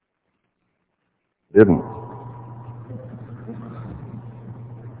Didn't.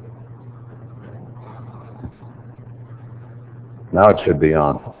 Now it should be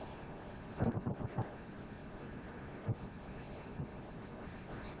on.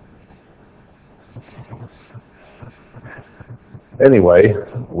 Anyway,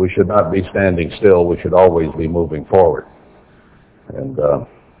 we should not be standing still. We should always be moving forward. And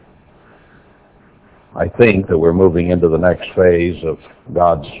I think that we're moving into the next phase of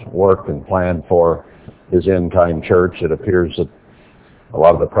God's work and plan for His end-time church. It appears that a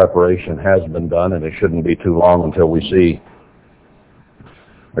lot of the preparation has been done, and it shouldn't be too long until we see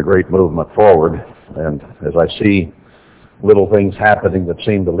a great movement forward. And as I see little things happening that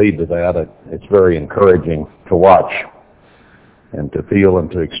seem to lead to that, it's very encouraging to watch and to feel and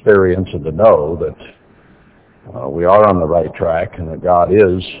to experience and to know that we are on the right track and that God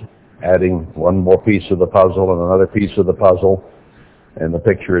is adding one more piece of the puzzle and another piece of the puzzle, and the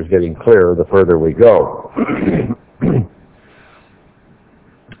picture is getting clearer the further we go.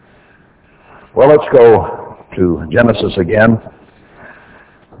 Well, let's go to Genesis again.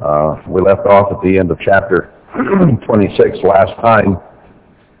 We left off at the end of chapter 26 last time,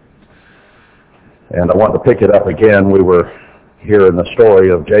 and I want to pick it up again. We were here in the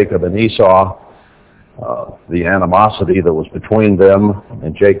story of Jacob and Esau, the animosity that was between them,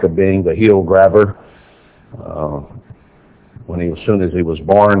 and Jacob being the heel grabber as soon as he was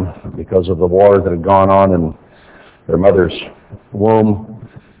born, because of the war that had gone on in their mother's womb.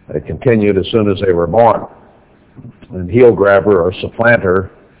 It continued as soon as they were born. And heel grabber or supplanter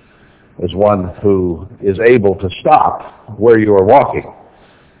is one who is able to stop where you are walking.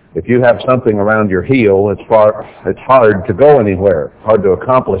 If you have something around your heel, it's hard to go anywhere, hard to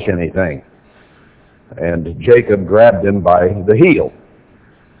accomplish anything. And Jacob grabbed him by the heel.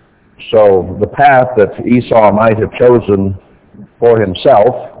 So the path that Esau might have chosen for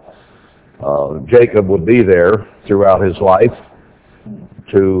himself, Jacob would be there throughout his life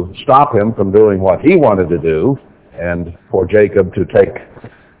to stop him from doing what he wanted to do, and for Jacob to take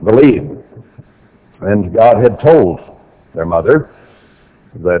the lead. And God had told their mother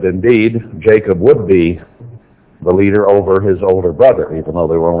that indeed Jacob would be the leader over his older brother, even though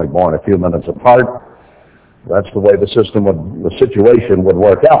they were only born a few minutes apart. That's the way the situation would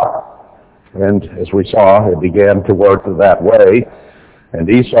work out. And as we saw, it began to work that way. And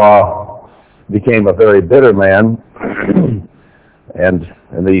Esau became a very bitter man. And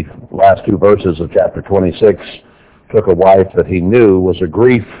in the last two verses of chapter 26, took a wife that he knew was a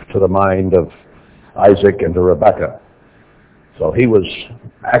grief to the mind of Isaac and to Rebekah. So he was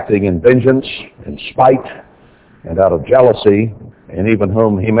acting in vengeance, in spite, and out of jealousy, and even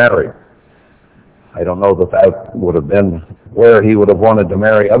whom he married. I don't know that would have been where he would have wanted to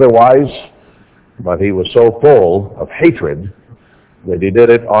marry otherwise, but he was so full of hatred that he did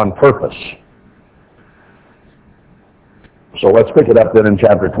it on purpose. So let's pick it up then in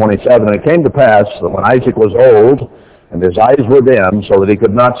chapter 27. And it came to pass that when Isaac was old, and his eyes were dim, so that he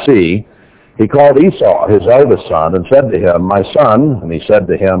could not see, he called Esau, his eldest son, and said to him, "My son." And he said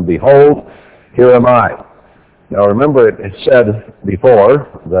to him, "Behold, here am I." Now remember, it said before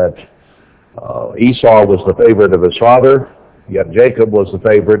that Esau was the favorite of his father, yet Jacob was the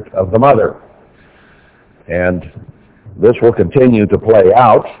favorite of the mother. And this will continue to play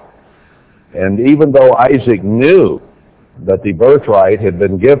out. And even though Isaac knew that the birthright had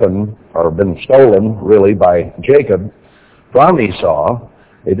been given, or been stolen, really, by Jacob from Esau,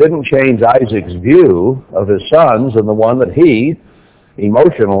 it didn't change Isaac's view of his sons and the one that he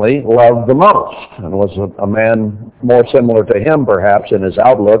emotionally loved the most, and was a man more similar to him, perhaps, in his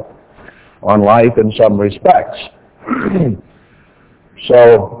outlook on life in some respects.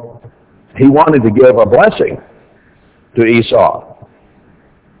 So he wanted to give a blessing to Esau.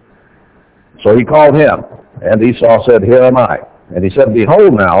 So he called him, and Esau said, "Here am I." And he said,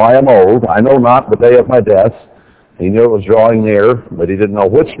 "Behold now, I am old, I know not the day of my death." He knew it was drawing near, but he didn't know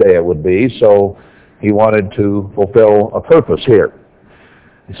which day it would be, so he wanted to fulfill a purpose here.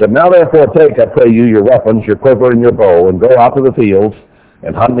 He said, "Now therefore take, I pray you, your weapons, your quiver and your bow, and go out to the field,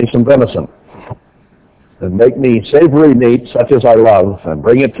 and hunt me some venison, and make me savory meat such as I love, and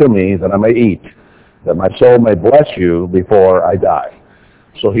bring it to me that I may eat, that my soul may bless you before I die."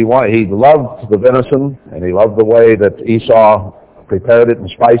 So he loved the venison, and he loved the way that Esau prepared it and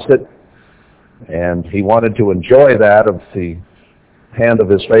spiced it, and he wanted to enjoy that of the hand of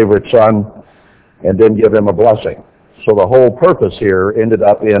his favorite son, and then give him a blessing. So the whole purpose here ended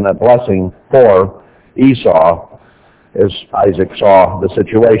up in a blessing for Esau, as Isaac saw the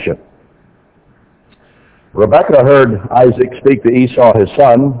situation. Rebekah heard Isaac speak to Esau his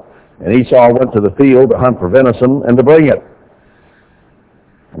son, and Esau went to the field to hunt for venison and to bring it.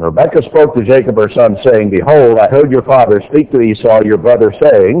 And Rebekah spoke to Jacob her son, saying, Behold, I heard your father speak to Esau your brother,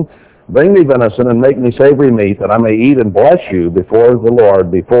 saying, Bring me venison and make me savory meat, that I may eat and bless you before the Lord,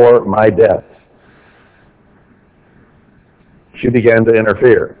 before my death. She began to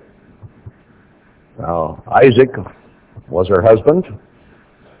interfere. Now, Isaac was her husband,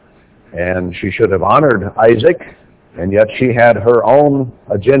 and she should have honored Isaac, and yet she had her own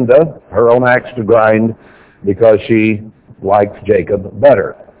agenda, her own axe to grind, because she liked Jacob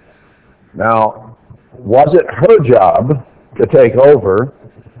better. Now, was it her job to take over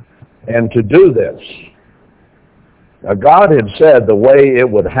and to do this? Now, God had said the way it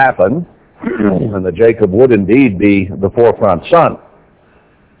would happen, and that Jacob would indeed be the forefront son.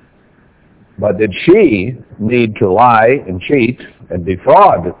 But did she need to lie and cheat and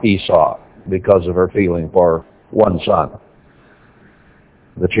defraud Esau because of her feeling for one son?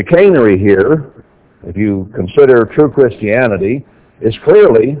 The chicanery here, if you consider true Christianity, is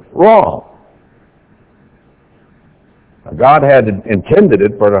clearly wrong. God had intended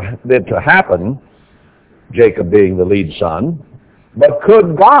it for it to happen, Jacob being the lead son, but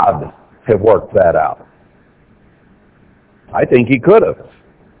could God have worked that out? I think he could have.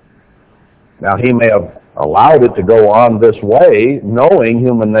 Now, he may have allowed it to go on this way, knowing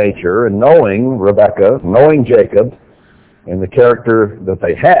human nature and knowing Rebekah, knowing Jacob, and the character that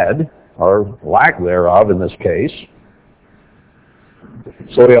they had, or lack thereof in this case.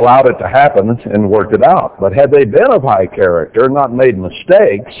 So he allowed it to happen and worked it out. But had they been of high character, not made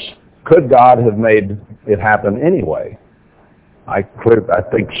mistakes, could God have made it happen anyway? I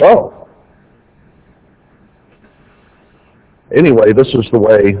think so. Anyway, this is the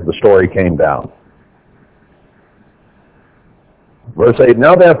way the story came down. Verse 8,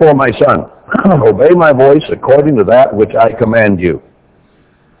 Now therefore, my son, obey my voice according to that which I command you.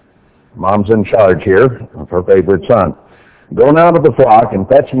 Mom's in charge here of her favorite son. Go now to the flock and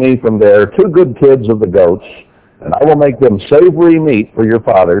fetch me from there 2 good kids of the goats, and I will make them savory meat for your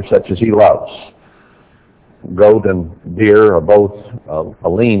father, such as he loves. Goat and deer are both a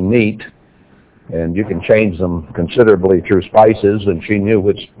lean meat, and you can change them considerably through spices, and she knew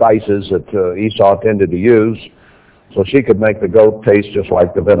which spices that Esau tended to use, so she could make the goat taste just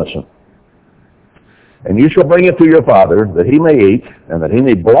like the venison. And you shall bring it to your father, that he may eat, and that he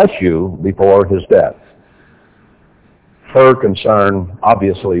may bless you before his death. Her concern,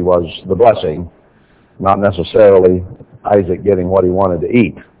 obviously, was the blessing, not necessarily Isaac getting what he wanted to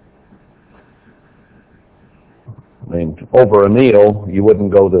eat. I mean, over a meal, you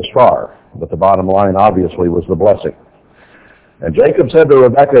wouldn't go this far, but the bottom line, obviously, was the blessing. And Jacob said to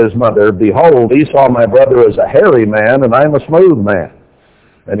Rebekah, his mother, Behold, Esau, my brother, is a hairy man, and I am a smooth man.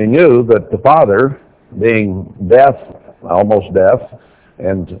 And he knew that the father, being deaf, almost deaf,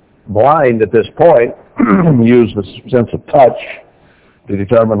 and blind at this point, used the sense of touch to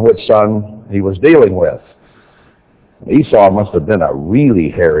determine which son he was dealing with. Esau must have been a really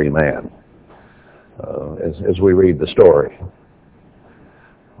hairy man, as we read the story.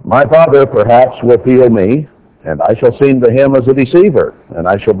 My father perhaps will feel me, and I shall seem to him as a deceiver, and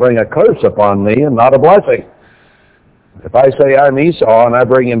I shall bring a curse upon me and not a blessing. If I say I'm Esau and I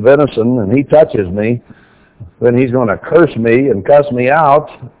bring him venison and he touches me, then he's going to curse me and cuss me out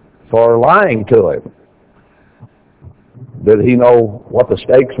for lying to him. Did he know what the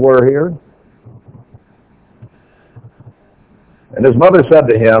stakes were here? And his mother said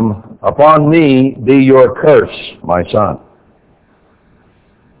to him, Upon me be your curse, my son.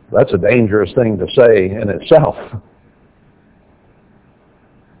 That's a dangerous thing to say in itself.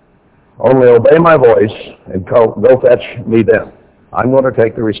 Only obey my voice and go fetch me then. I'm going to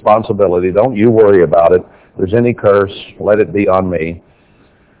take the responsibility. Don't you worry about it. If there's any curse, let it be on me.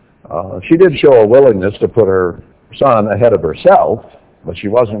 She did show a willingness to put her son ahead of herself, but she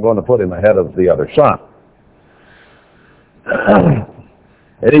wasn't going to put him ahead of the other son.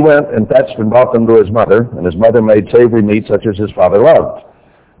 And he went and fetched and brought them to his mother, and his mother made savory meat such as his father loved.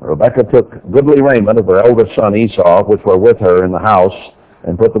 Rebekah took goodly raiment of her eldest son Esau, which were with her in the house,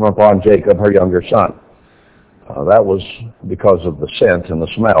 and put them upon Jacob, her younger son. That was because of the scent and the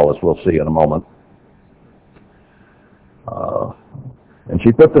smell, as we'll see in a moment. And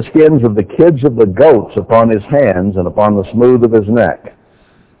she put the skins of the kids of the goats upon his hands and upon the smooth of his neck.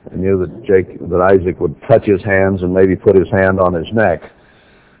 I knew that Isaac would touch his hands and maybe put his hand on his neck.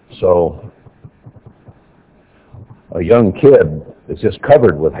 So a young kid is just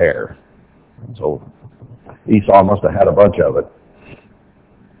covered with hair. So Esau must have had a bunch of it.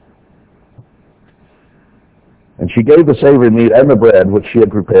 And she gave the savory meat and the bread which she had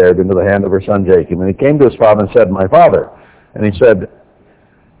prepared into the hand of her son Jacob. And he came to his father and said, My father. And he said,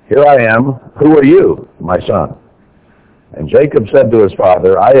 Here I am. Who are you, my son? And Jacob said to his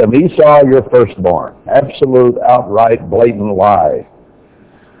father, I am Esau, your firstborn. Absolute, outright, blatant lie.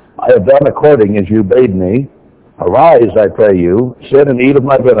 I have done according as you bade me. Arise, I pray you, sit and eat of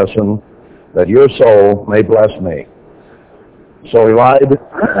my venison, that your soul may bless me. So he lied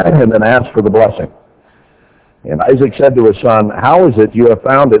and then asked for the blessing. And Isaac said to his son, how is it you have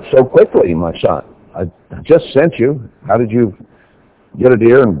found it so quickly, my son? I just sent you. How did you get it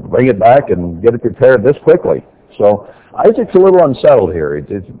here and bring it back and get it prepared this quickly? So Isaac's a little unsettled here.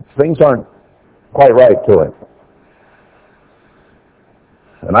 Things aren't quite right to him.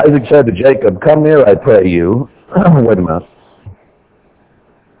 And Isaac said to Jacob, come near, I pray you. Wait a minute.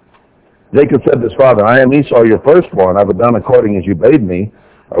 Jacob said to his father, I am Esau, your firstborn. I have done according as you bade me.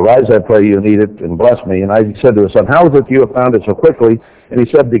 Arise, I pray you, and eat it, and bless me. And Isaac said to his son, how is it you have found it so quickly? And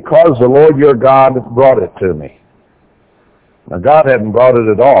he said, because the Lord your God brought it to me. Now, God hadn't brought it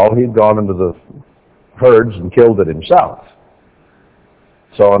at all. He'd gone into the herds and killed it himself.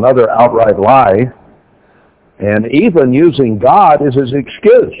 So another outright lie, and even using God as his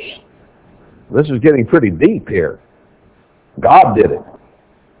excuse. This is getting pretty deep here. God did it.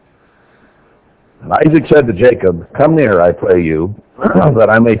 And Isaac said to Jacob, come near, I pray you, that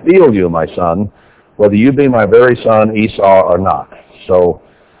I may feel you, my son, whether you be my very son Esau or not. So,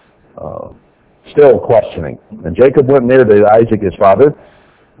 still questioning. And Jacob went near to Isaac his father,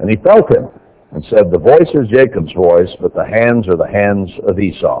 and he felt him, and said, the voice is Jacob's voice, but the hands are the hands of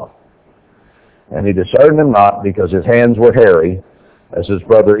Esau. And he discerned him not, because his hands were hairy, as his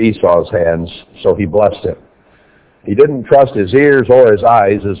brother Esau's hands, so he blessed him. He didn't trust his ears or his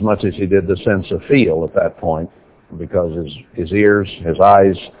eyes as much as he did the sense of feel at that point, because his ears, his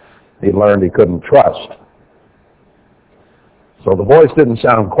eyes, he learned he couldn't trust. So the voice didn't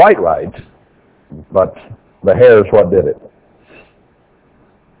sound quite right, but the hair is what did it.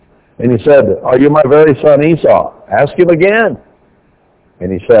 And he said, are you my very son Esau? Ask him again.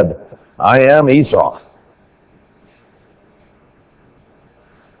 And he said, I am Esau.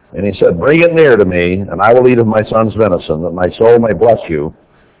 And he said, bring it near to me, and I will eat of my son's venison, that my soul may bless you.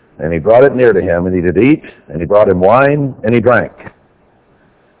 And he brought it near to him, and he did eat, and he brought him wine, and he drank.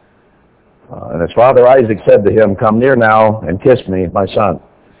 And his father Isaac said to him, come near now, and kiss me, my son.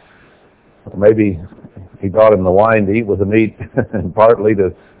 Maybe he brought him the wine to eat with the meat, and partly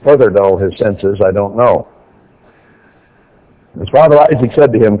to further dull his senses, I don't know. His father Isaac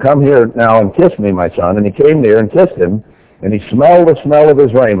said to him, come here now and kiss me, my son. And he came near and kissed him. And he smelled the smell of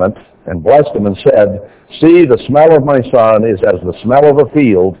his raiment, and blessed him, and said, see, the smell of my son is as the smell of a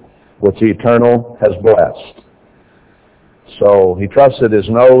field which the Eternal has blessed. So he trusted his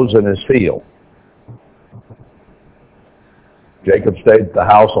nose and his feel. Jacob stayed at the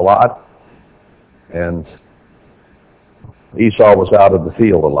house a lot, and Esau was out of the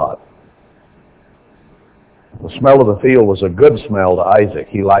field a lot. The smell of the field was a good smell to Isaac.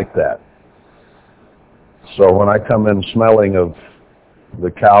 He liked that. So when I come in smelling of the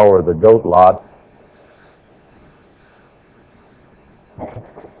cow or the goat lot,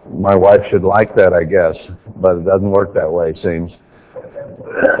 my wife should like that, I guess, but it doesn't work that way, it seems.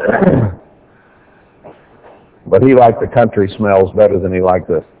 But he liked the country smells better than he liked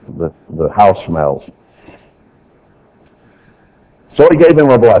the house smells. So he gave him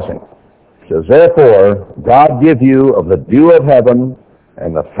a blessing. He says, therefore, God give you of the dew of heaven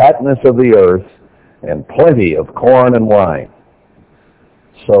and the fatness of the earth, and plenty of corn and wine.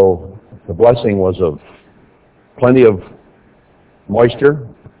 So the blessing was of plenty of moisture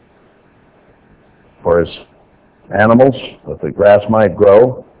for his animals, that the grass might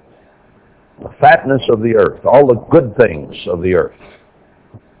grow, the fatness of the earth, all the good things of the earth,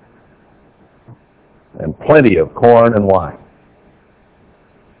 and plenty of corn and wine.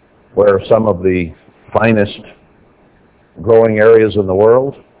 Where are some of the finest growing areas in the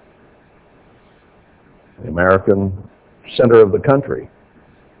world? The American center of the country.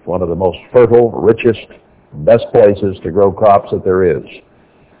 It's one of the most fertile, richest, best places to grow crops that there is.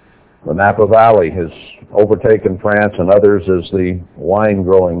 The Napa Valley has overtaken France and others as the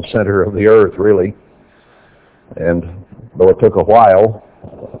wine-growing center of the earth, really. And though it took a while,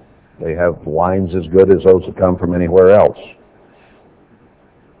 they have wines as good as those that come from anywhere else.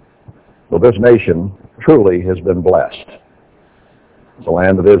 Well, this nation truly has been blessed. It's the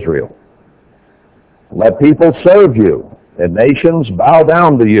land of Israel. Let people serve you, and nations bow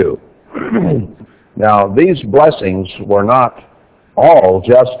down to you. Now, these blessings were not all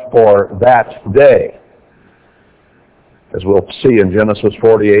just for that day. As we'll see in Genesis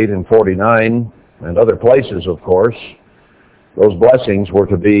 48 and 49 and other places, of course, those blessings were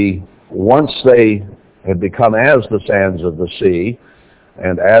to be, once they had become as the sands of the sea,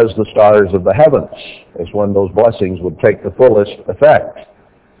 and as the stars of the heavens is when those blessings would take the fullest effect.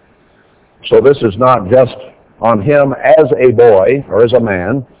 So this is not just on him as a boy or as a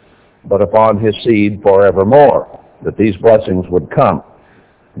man, but upon his seed forevermore, that these blessings would come.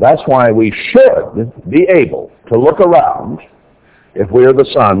 That's why we should be able to look around, if we are the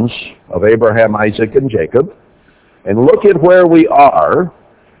sons of Abraham, Isaac, and Jacob, and look at where we are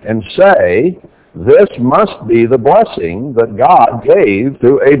and say, this must be the blessing that God gave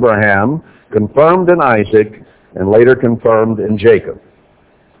to Abraham, confirmed in Isaac, and later confirmed in Jacob.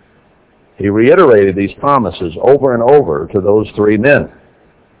 He reiterated these promises over and over to those three men.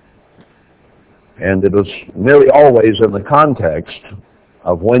 And it was nearly always in the context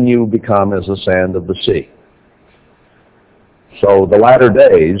of when you become as the sand of the sea. So the latter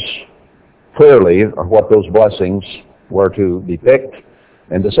days clearly are what those blessings were to depict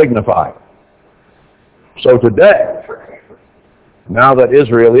and to signify. So today, now that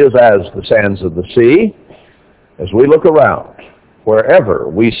Israel is as the sands of the sea, as we look around, wherever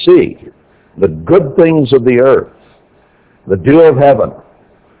we see the good things of the earth, the dew of heaven,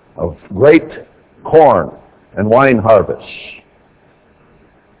 of great corn and wine harvests,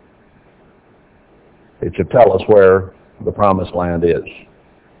 it should tell us where the promised land is.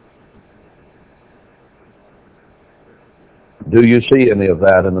 Do you see any of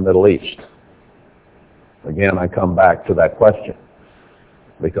that in the Middle East? Again, I come back to that question,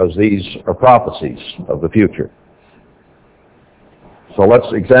 because these are prophecies of the future. So let's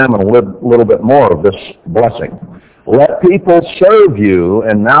examine a little bit more of this blessing. Let people serve you,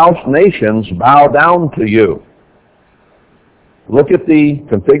 and now nations bow down to you. Look at the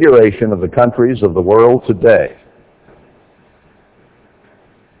configuration of the countries of the world today.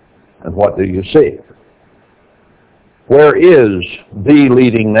 And what do you see? Where is the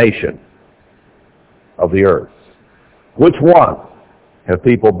leading nation of the earth? Which one have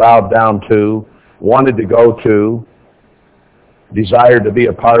people bowed down to, wanted to go to, desired to be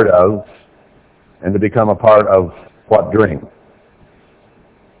a part of, and to become a part of what dream?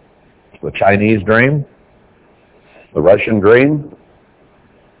 The Chinese dream? The Russian dream?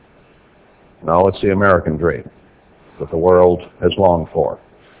 No, it's the American dream that the world has longed for.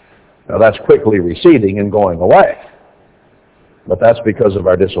 Now that's quickly receding and going away, but that's because of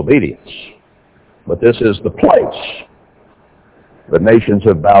our disobedience. But this is the place that nations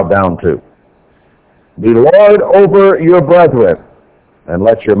have bowed down to. Be Lord over your brethren, and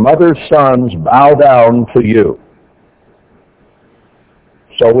let your mother's sons bow down to you.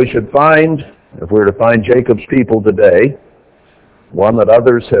 So we should find, if we were to find Jacob's people today, one that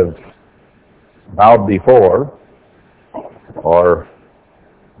others have bowed before or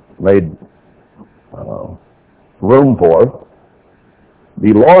made room for,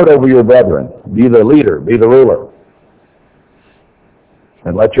 be Lord over your brethren, be the leader, be the ruler,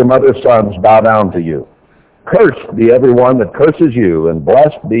 and let your mother's sons bow down to you. Cursed be everyone that curses you, and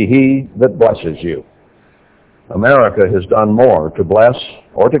blessed be he that blesses you. America has done more to bless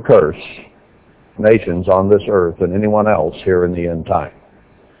or to curse nations on this earth than anyone else here in the end time.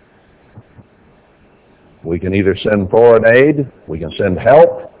 We can either send foreign aid, we can send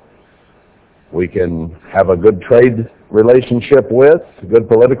help, we can have a good trade relationship with, a good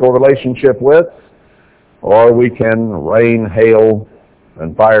political relationship with, or we can rain, hail,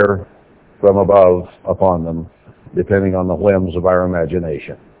 and fire from above upon them, depending on the whims of our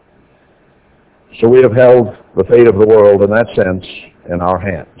imagination. So we have held the fate of the world in that sense in our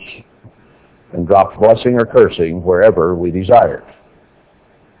hands and dropped blessing or cursing wherever we desired.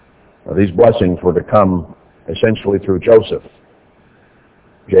 Now, these blessings were to come essentially through Joseph.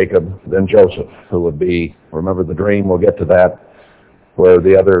 Jacob, then Joseph, who would be, remember the dream, we'll get to that, where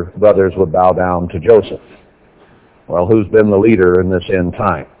the other brothers would bow down to Joseph. Well, who's been the leader in this end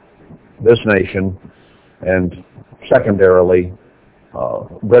time? This nation, and secondarily,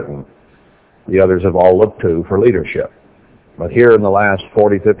 Britain. The others have all looked to for leadership. But here in the last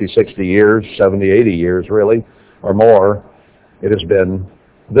 40, 50, 60 years, 70, 80 years really, or more, it has been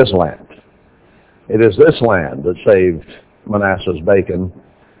this land. It is this land that saved Manasseh's bacon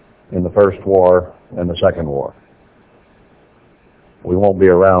in the first war and the second war. We won't be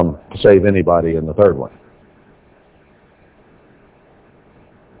around to save anybody in the third one.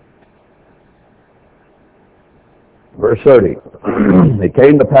 Verse 30, it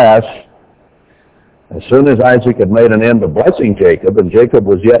came to pass, as soon as Isaac had made an end of blessing Jacob, and Jacob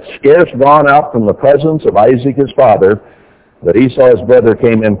was yet scarce gone out from the presence of Isaac his father, that Esau his brother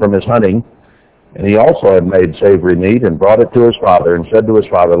came in from his hunting, and he also had made savory meat, and brought it to his father, and said to his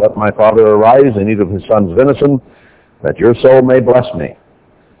father, Let my father arise and eat of his son's venison, that your soul may bless me.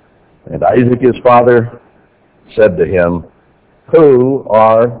 And Isaac his father said to him, who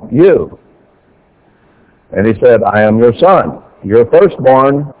are you? And he said, I am your son, your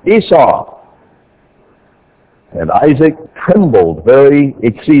firstborn Esau. And Isaac trembled very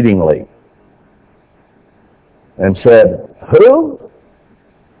exceedingly and said, who?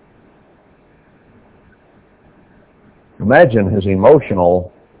 Imagine his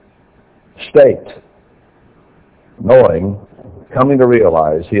emotional state, coming to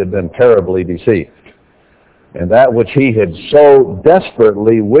realize he had been terribly deceived. And that which he had so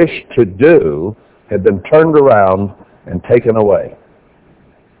desperately wished to do had been turned around and taken away.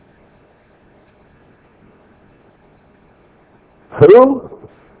 Who?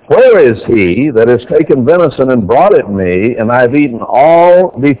 Where is he that has taken venison and brought it me, and I have eaten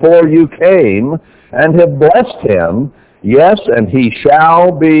all before you came, and have blessed him? Yes, and he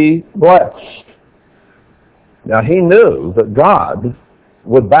shall be blessed. Now he knew that God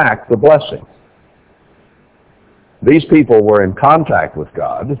would back the blessing. These people were in contact with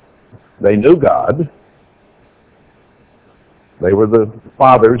God. They knew God. They were the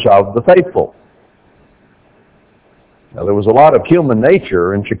fathers of the faithful. Now there was a lot of human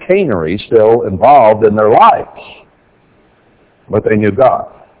nature and chicanery still involved in their lives, but they knew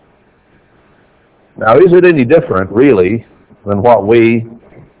God. Now, is it any different, really, than what we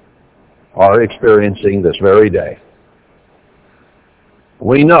are experiencing this very day?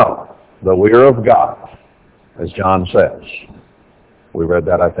 We know that we are of God, as John says. We read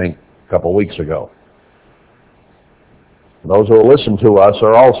that, I think, a couple weeks ago. Those who will listen to us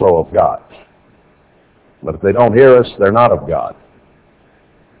are also of God. But if they don't hear us, they're not of God.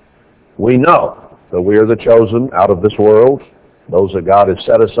 We know that we are the chosen out of this world, those that God has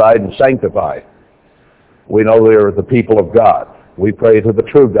set aside and sanctified. We know we are the people of God. We pray to the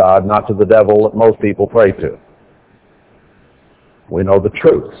true God, not to the devil that most people pray to. We know the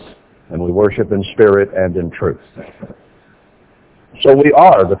truth, and we worship in spirit and in truth. So we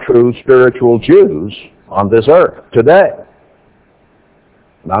are the true spiritual Jews on this earth today.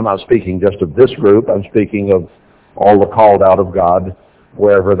 And I'm not speaking just of this group. I'm speaking of all the called out of God,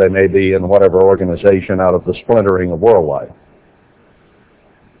 wherever they may be in whatever organization out of the splintering of worldwide,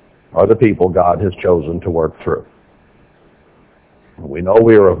 are the people God has chosen to work through. We know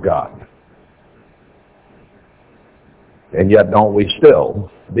we are of God. And yet don't we still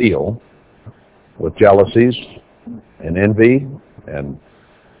deal with jealousies and envy and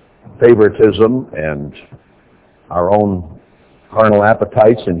favoritism and our own carnal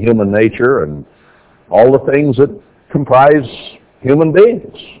appetites and human nature and all the things that comprise human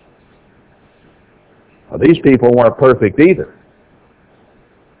beings. Now, these people weren't perfect either.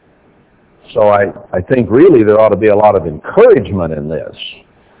 So I think really there ought to be a lot of encouragement in this.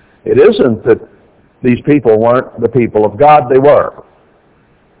 It isn't that these people weren't the people of God. They were.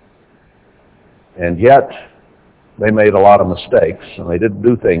 And yet they made a lot of mistakes, and they didn't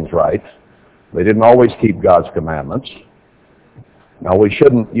do things right. They didn't always keep God's commandments. Now, we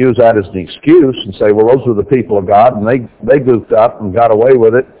shouldn't use that as an excuse and say, well, those were the people of God, and they goofed up and got away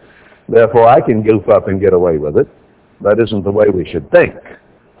with it. Therefore, I can goof up and get away with it. That isn't the way we should think.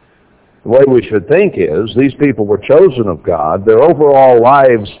 The way we should think is these people were chosen of God. Their overall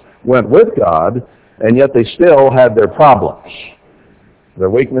lives went with God, and yet they still had their problems,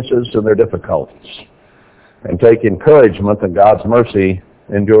 their weaknesses, and their difficulties. And take encouragement that God's mercy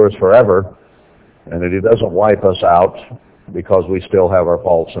endures forever, and that He doesn't wipe us out because we still have our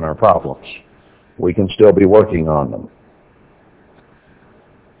faults and our problems. We can still be working on them.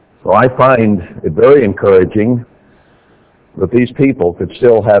 So I find it very encouraging that these people could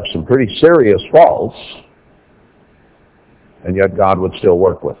still have some pretty serious faults, and yet God would still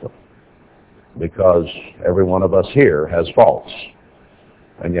work with them. Because every one of us here has faults,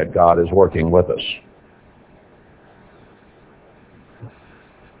 and yet God is working with us.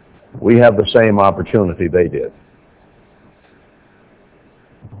 We have the same opportunity they did.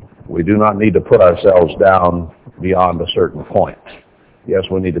 We do not need to put ourselves down beyond a certain point. Yes,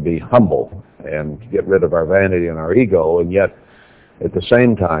 we need to be humble and get rid of our vanity and our ego, and yet at the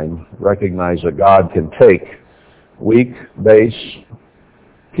same time recognize that God can take weak, base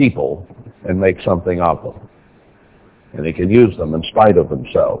people and make something of them. And He can use them in spite of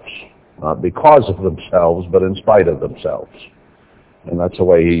themselves. Not because of themselves, but in spite of themselves. And that's the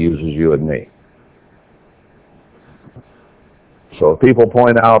way He uses you and me. So if people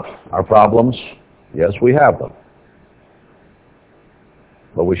point out our problems, yes, we have them.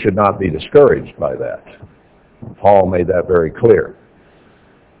 But we should not be discouraged by that. Paul made that very clear.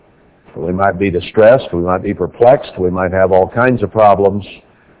 We might be distressed, we might be perplexed, we might have all kinds of problems,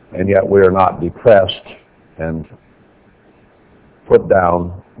 and yet we are not depressed and put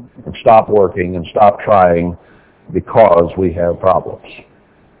down and stop working and stop trying because we have problems.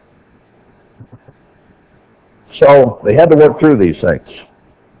 So they had to work through these things.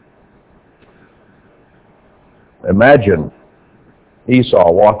 Imagine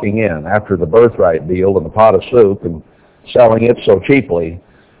Esau walking in after the birthright deal and the pot of soup and selling it so cheaply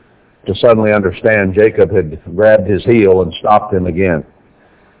to suddenly understand Jacob had grabbed his heel and stopped him again.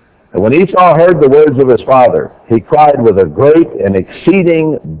 And when Esau heard the words of his father, he cried with a great and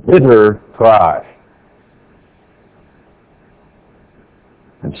exceeding bitter cry,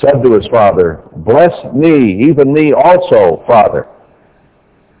 and said to his father, "Bless me, even me also, Father."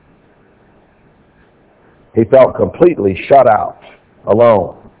 He felt completely shut out,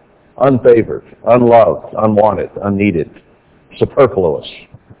 alone, unfavored, unloved, unwanted, unneeded, superfluous.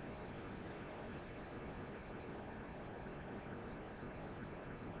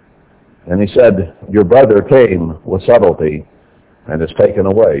 And he said, "Your brother came with subtlety and has taken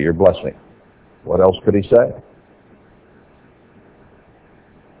away your blessing." What else could he say?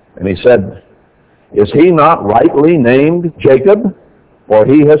 And he said, "Is he not rightly named Jacob? For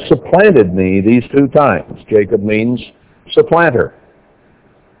he has supplanted me these 2 times. Jacob means supplanter.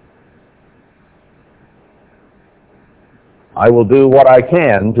 I will do what I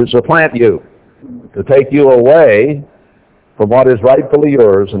can to supplant you, to take you away from what is rightfully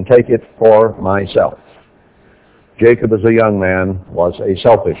yours and take it for myself." Jacob, as a young man, was a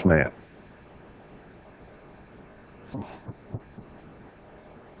selfish man.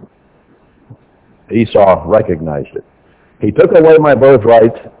 Esau recognized it. He took away my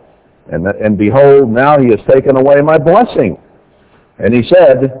birthright, and behold, now he has taken away my blessing. And he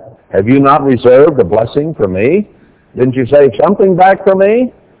said, "Have you not reserved a blessing for me? Didn't you save something back for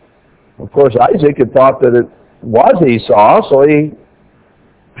me?" Of course, Isaac had thought that it was Esau, so he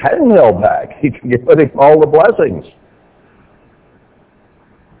hadn't held back. He given him all the blessings.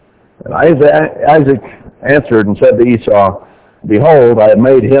 And Isaac answered and said to Esau, "Behold, I have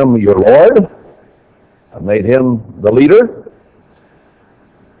made him your lord. I've made him the leader,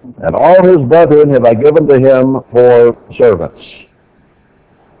 and all his brethren have I given to him for servants."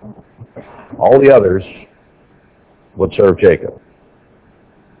 All the others would serve Jacob.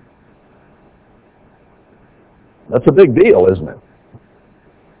 That's a big deal, isn't it?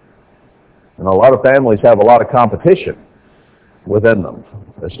 And a lot of families have a lot of competition within them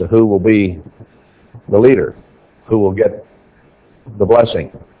as to who will be the leader, who will get the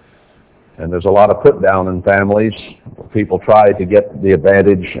blessing. And there's a lot of put down in families where people try to get the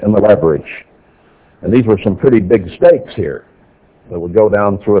advantage and the leverage. And these were some pretty big stakes here that would go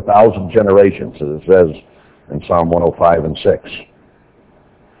down through 1,000 generations, as it says in Psalm 105 and 6.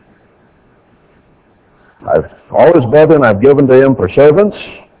 All his brethren I've given to him for servants,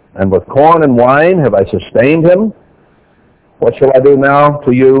 and with corn and wine have I sustained him. What shall I do now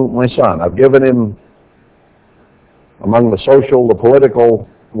to you, my son? I've given him, among the social, the political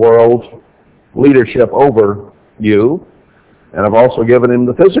world, leadership over you, and I've also given him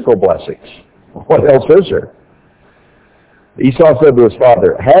the physical blessings. What else is there? Esau said to his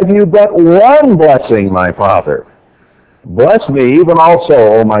father, "Have you but one blessing, my father? Bless me even also,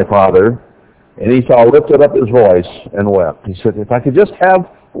 O my father." And Esau lifted up his voice and wept. He said, "If I could just have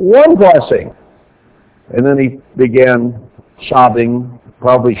one blessing." And then he began sobbing,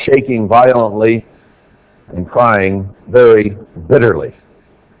 probably shaking violently and crying very bitterly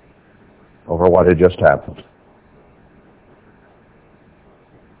over what had just happened.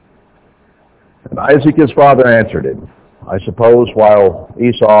 And Isaac, his father, answered him. I suppose while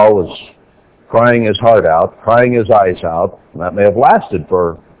Esau was crying his heart out, crying his eyes out, and that may have lasted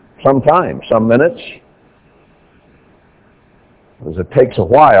for some time, some minutes, because it takes a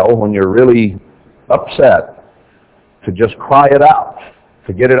while when you're really upset to just cry it out,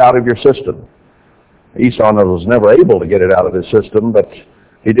 to get it out of your system. Esau was never able to get it out of his system, but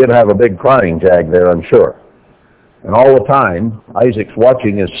he did have a big crying jag there, I'm sure. And all the time, Isaac's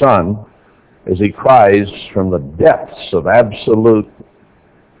watching his son as he cries from the depths of absolute,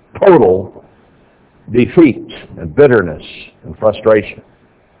 total defeat and bitterness and frustration.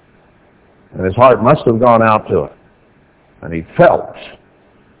 And his heart must have gone out to him. And he felt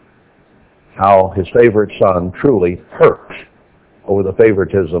how his favorite son truly hurt over the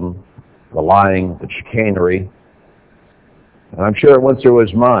favoritism, the lying, the chicanery. And I'm sure it went through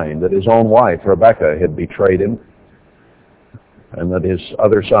his mind that his own wife, Rebekah, had betrayed him, and that his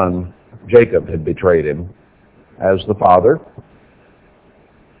other son, Jacob, had betrayed him as the father.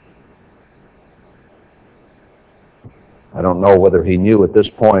 I don't know whether he knew at this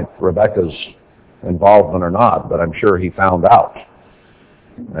point Rebekah's involvement or not, but I'm sure he found out.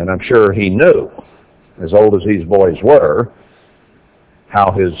 And I'm sure he knew, as old as these boys were,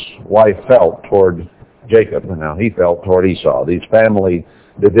 how his wife felt toward Jacob and how he felt toward Esau. These family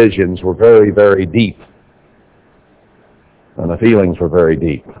divisions were very, very deep. And the feelings were very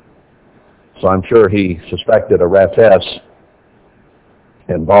deep. So I'm sure he suspected a ratess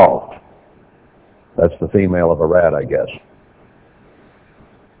involved. That's the female of a rat, I guess.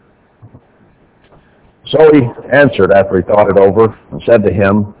 So he answered after he thought it over and said to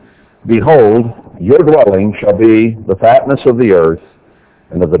him, Behold, your dwelling shall be the fatness of the earth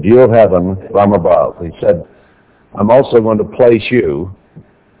and of the dew of heaven from above. He said, I'm also going to place you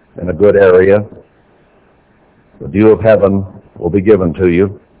in a good area. The dew of heaven will be given to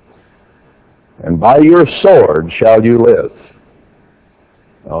you. And by your sword shall you live.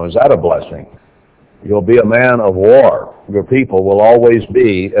 Now, is that a blessing? You'll be a man of war. Your people will always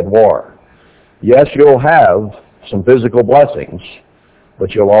be at war. Yes, you'll have some physical blessings,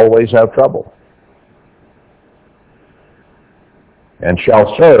 but you'll always have trouble. And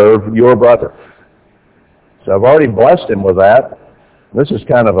shall serve your brother. So I've already blessed him with that. This is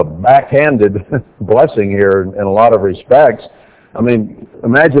kind of a backhanded blessing here in a lot of respects. I mean,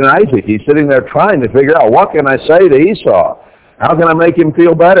 imagine Isaac. He's sitting there trying to figure out, what can I say to Esau? How can I make him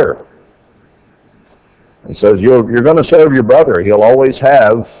feel better? He says, you're going to serve your brother. He'll always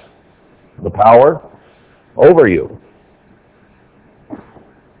have the power over you.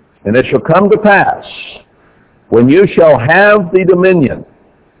 And it shall come to pass, when you shall have the dominion,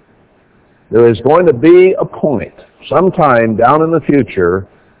 there is going to be a point sometime down in the future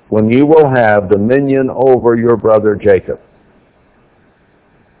when you will have dominion over your brother Jacob,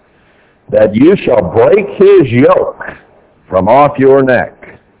 that you shall break his yoke from off your neck.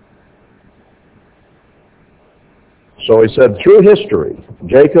 So he said, through history,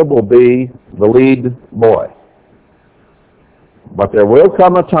 Jacob will be the lead boy. But there will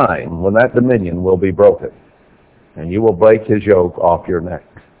come a time when that dominion will be broken, and you will break his yoke off your neck.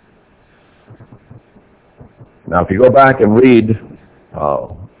 Now, if you go back and read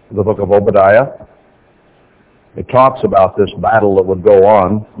the book of Obadiah, it talks about this battle that would go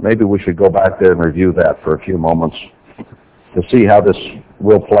on. Maybe we should go back there and review that for a few moments to see how this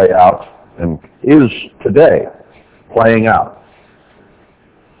will play out and is today playing out.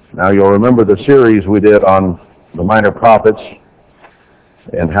 Now, you'll remember the series we did on the minor prophets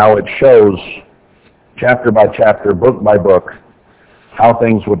and how it shows chapter by chapter, book by book, how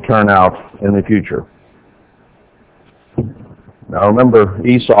things would turn out in the future. Now remember,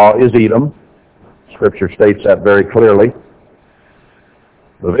 Esau is Edom. Scripture states that very clearly.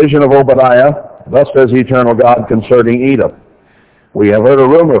 The vision of Obadiah, thus says the eternal God concerning Edom. We have heard a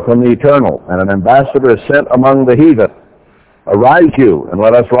rumor from the eternal, and an ambassador is sent among the heathen. Arise you, and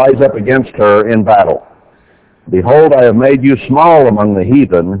let us rise up against her in battle. Behold, I have made you small among the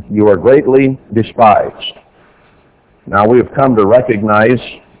heathen. You are greatly despised. Now we have come to recognize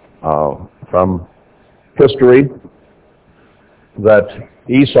from history that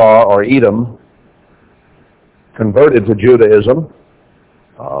Esau, or Edom, converted to Judaism.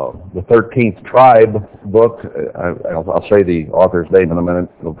 The 13th tribe book, I'll say the author's name in a minute,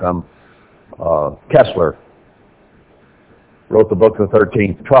 it'll come, Kessler, wrote the book, The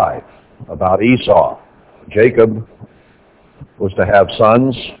 13th Tribe, about Esau. Jacob was to have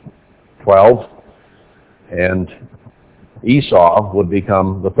sons, 12, and Esau would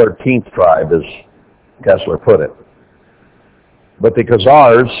become the 13th tribe, as Kessler put it. But the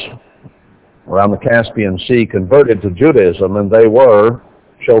Khazars around the Caspian Sea converted to Judaism, and they were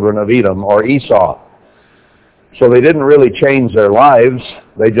children of Edom, or Esau. So they didn't really change their lives.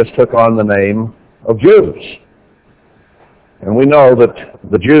 They just took on the name of Jews. And we know that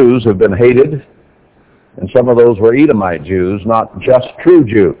the Jews have been hated, and some of those were Edomite Jews, not just true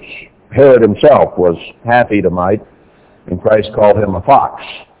Jews. Herod himself was half Edomite, and Christ called him a fox,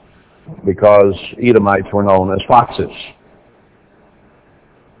 because Edomites were known as foxes.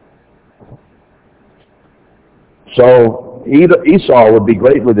 So Esau would be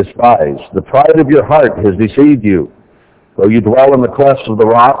greatly despised. The pride of your heart has deceived you. Though you dwell in the clefts of the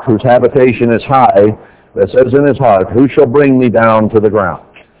rock, whose habitation is high, that says in his heart, who shall bring me down to the ground?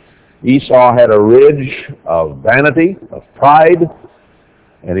 Esau had a ridge of vanity, of pride,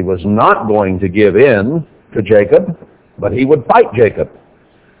 and he was not going to give in to Jacob, but he would fight Jacob.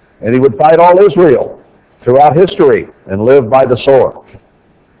 And he would fight all Israel throughout history and live by the sword.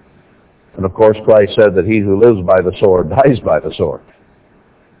 And of course, Christ said that he who lives by the sword dies by the sword.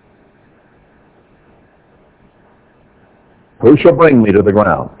 Who shall bring me to the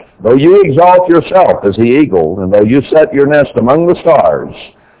ground? Though you exalt yourself as the eagle, and though you set your nest among the stars,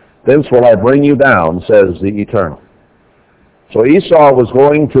 thence will I bring you down, says the Eternal. So Esau was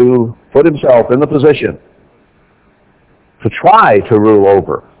going to put himself in the position to try to rule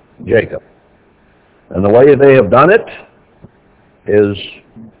over Jacob. And the way they have done it is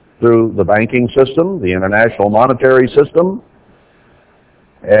through the banking system, the international monetary system,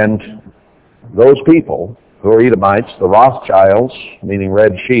 and those people who are Edomites, the Rothschilds, meaning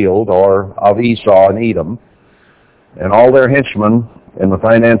Red Shield, or of Esau and Edom, and all their henchmen in the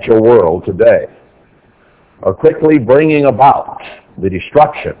financial world today, are quickly bringing about the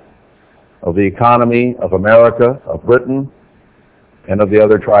destruction of the economy of America, of Britain, and of the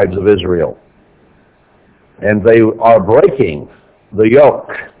other tribes of Israel. And they are breaking the yoke,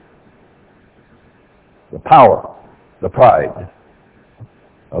 the power, the pride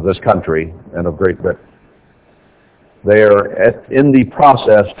of this country and of Great Britain. They are in the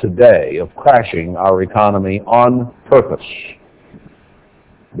process today of crashing our economy on purpose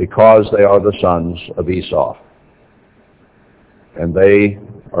because they are the sons of Esau. And they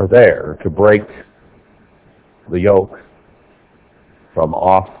are there to break the yoke from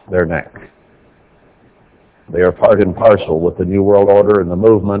off their neck. They are part and parcel with the New World Order and the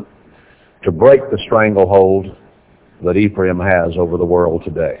movement to break the stranglehold that Ephraim has over the world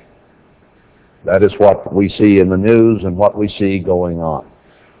today. That is what we see in the news and what we see going on.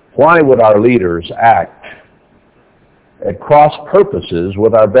 Why would our leaders act at cross purposes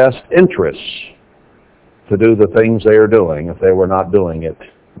with our best interests to do the things they are doing if they were not doing it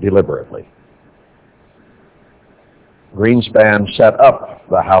deliberately? Greenspan set up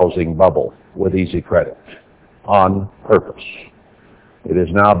the housing bubble with easy credit on purpose. It is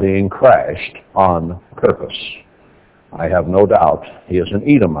now being crashed on purpose. I have no doubt he is an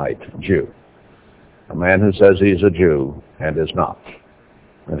Edomite Jew, a man who says he's a Jew and is not.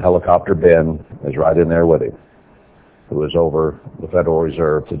 And Helicopter Ben is right in there with him, who is over the Federal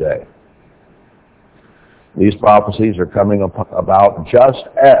Reserve today. These prophecies are coming about just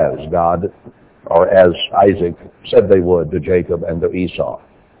as God, or as Isaac said they would to Jacob and to Esau.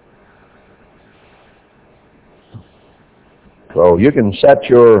 So you can set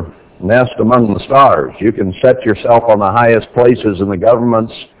your nest among the stars. You can set yourself on the highest places in the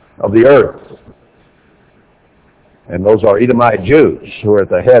governments of the earth. And those are Edomite Jews who are at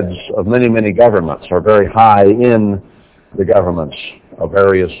the heads of many, many governments, are very high in the governments of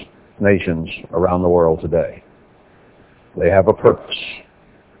various nations around the world today. They have a purpose.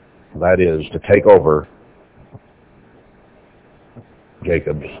 That is to take over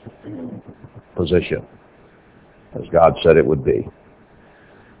Jacob's position, as God said it would be.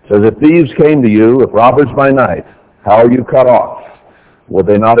 It says, if thieves came to you, if robbers by night, how are you cut off? Would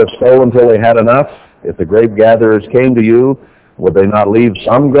they not have stolen till they had enough? If the grape gatherers came to you, would they not leave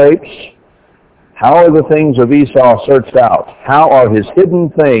some grapes? How are the things of Esau searched out? How are his hidden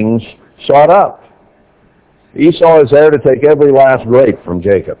things sought up? Esau is there to take every last grape from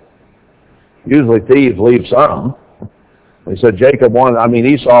Jacob. Usually thieves leave some. They said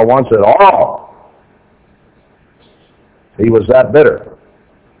Esau wants it all. He was that bitter.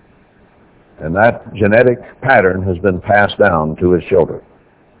 And that genetic pattern has been passed down to his children.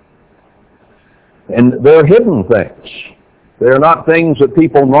 And they're hidden things. They're not things that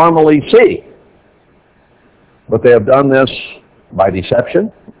people normally see. But they have done this by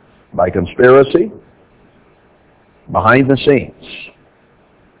deception, by conspiracy, behind the scenes,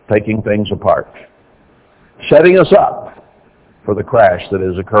 taking things apart, setting us up for the crash that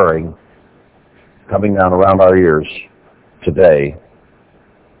is occurring, coming down around our ears today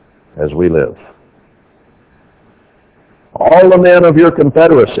as we live. All the men of your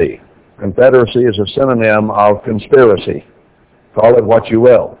confederacy. Confederacy is a synonym of conspiracy. Call it what you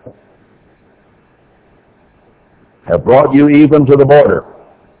will. Have brought you even to the border.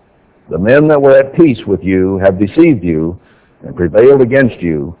 The men that were at peace with you have deceived you and prevailed against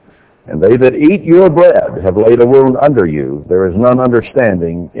you, and they that eat your bread have laid a wound under you. There is none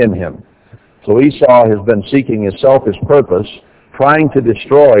understanding in him. So Esau has been seeking his selfish purpose, trying to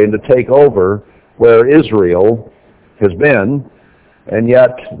destroy and to take over where Israel has been, and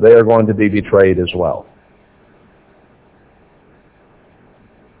yet they are going to be betrayed as well.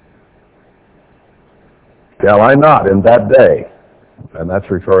 Shall I not in that day, and that's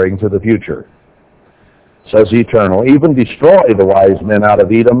referring to the future, says the Eternal, even destroy the wise men out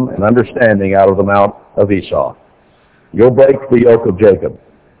of Edom and understanding out of the mount of Esau. You'll break the yoke of Jacob,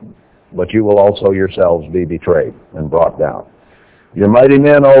 but you will also yourselves be betrayed and brought down. Your mighty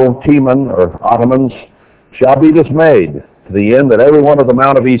men, O Teman, or Ottomans, shall be dismayed to the end that every one of the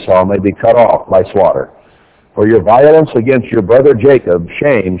mount of Esau may be cut off by slaughter. For your violence against your brother Jacob,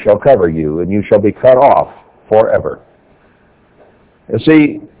 shame shall cover you, and you shall be cut off forever. You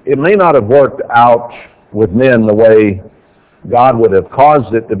see, it may not have worked out with men the way God would have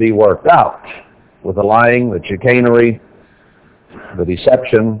caused it to be worked out, with the lying, the chicanery, the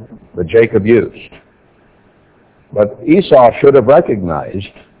deception that Jacob used. But Esau should have recognized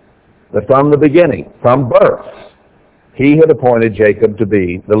that from the beginning, from birth, he had appointed Jacob to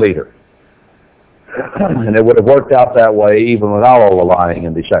be the leader. And it would have worked out that way even without all the lying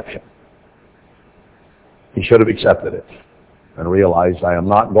and deception. He should have accepted it and realized, I am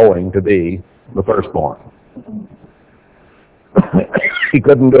not going to be the firstborn. He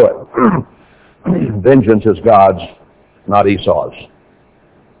couldn't do it. Vengeance is God's, not Esau's.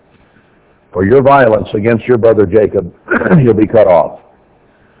 For your violence against your brother Jacob, you'll be cut off.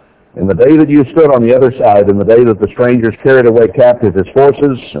 In the day that you stood on the other side, in the day that the strangers carried away captive his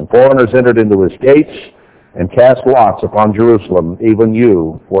forces, and foreigners entered into his gates, and cast lots upon Jerusalem, even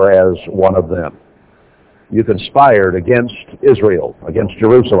you were as one of them. You conspired against Israel, against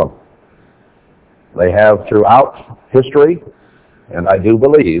Jerusalem. They have throughout history, and I do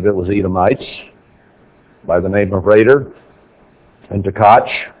believe it was Edomites by the name of Rader and Takach,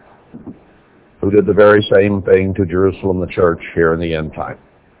 who did the very same thing to Jerusalem, the church, here in the end time.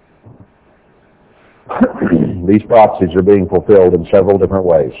 These prophecies are being fulfilled in several different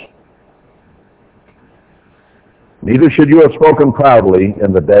ways. Neither should you have spoken proudly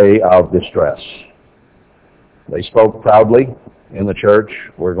in the day of distress. They spoke proudly in the church.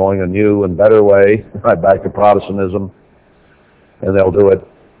 We're going a new and better way, right back to Protestantism. And they'll do it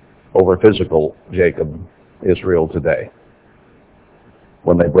over physical Jacob, Israel today,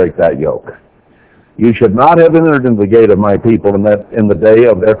 when they break that yoke. You should not have entered into the gate of my people in the day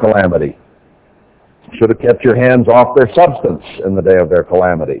of their calamity. You should have kept your hands off their substance in the day of their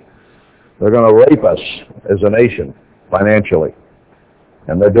calamity. They're going to rape us as a nation financially,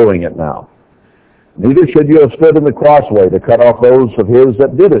 and they're doing it now. Neither should you have stood in the crossway to cut off those of his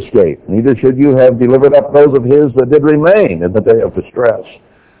that did escape. Neither should you have delivered up those of his that did remain in the day of distress.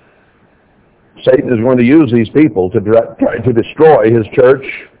 Satan is going to use these people to try to destroy his church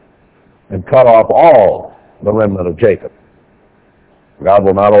and cut off all the remnant of Jacob. God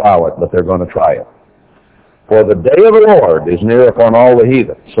will not allow it, but they're going to try it. For the day of the Lord is near upon all the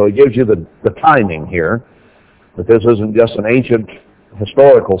heathen. So he gives you the timing here, that this isn't just an ancient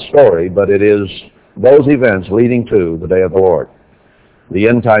historical story, but it is those events leading to the day of the Lord. The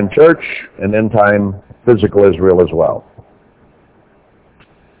end-time church and end-time physical Israel as well.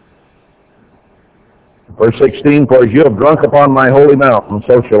 Verse 16, for as you have drunk upon my holy mountain,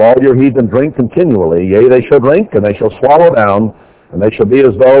 so shall all your heathen drink continually. Yea, they shall drink, and they shall swallow down, and they shall be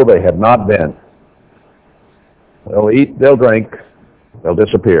as though they had not been. They'll eat, they'll drink, they'll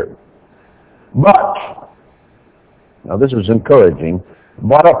disappear. But, now this is encouraging,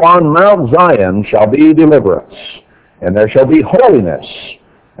 but upon Mount Zion shall be deliverance, and there shall be holiness,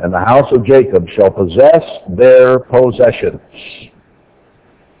 and the house of Jacob shall possess their possessions.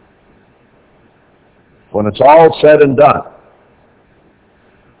 When it's all said and done,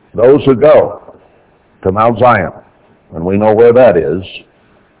 those who go to Mount Zion, and we know where that is,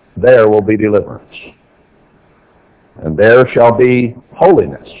 there will be deliverance. And there shall be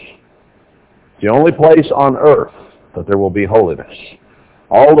holiness. It's the only place on earth that there will be holiness.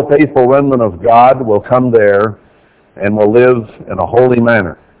 All the faithful remnant of God will come there and will live in a holy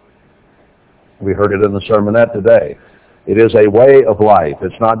manner. We heard it in the sermonette today. It is a way of life.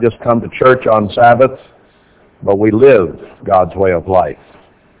 It's not just come to church on Sabbath, but we live God's way of life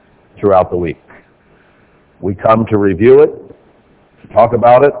throughout the week. We come to review it, to talk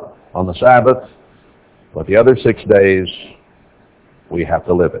about it on the Sabbath, but the other 6 days, we have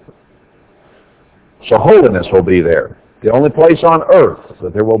to live it. So holiness will be there. The only place on earth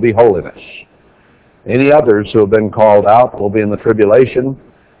that there will be holiness. Any others who have been called out will be in the tribulation,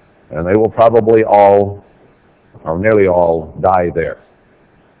 and they will probably all, or nearly all, die there.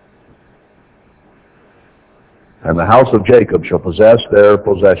 And the house of Jacob shall possess their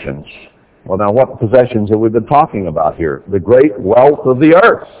possessions. Well, now what possessions have we been talking about here? The great wealth of the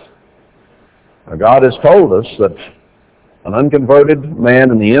earth. Now, God has told us that an unconverted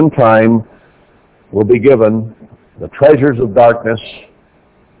man in the end time will be given the treasures of darkness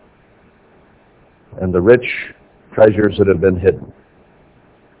and the rich treasures that have been hidden.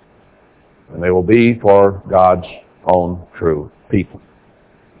 And they will be for God's own true people.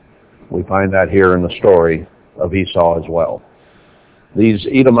 We find that here in the story of Esau as well. These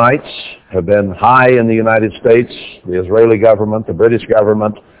Edomites have been high in the United States, the Israeli government, the British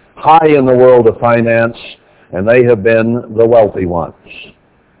government, high in the world of finance, and they have been the wealthy ones.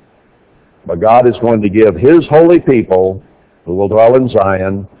 But God is going to give his holy people, who will dwell in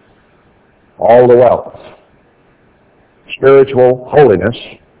Zion, all the wealth, spiritual holiness,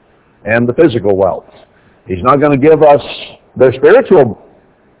 and the physical wealth. He's not going to give us their spiritual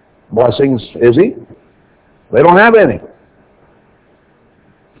blessings, is he? They don't have any.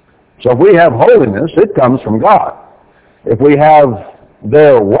 So if we have holiness, it comes from God. If we have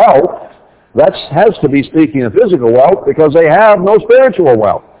their wealth, that has to be speaking of physical wealth because they have no spiritual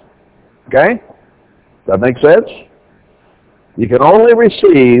wealth. Okay? Does that make sense? You can only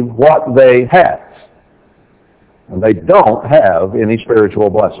receive what they have. And they don't have any spiritual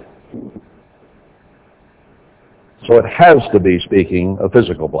blessing. So it has to be speaking of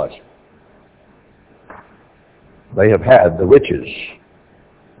physical blessing. They have had the riches.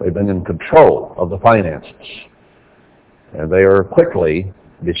 They've been in control of the finances. And they are quickly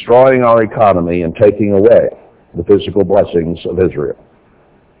destroying our economy and taking away the physical blessings of Israel.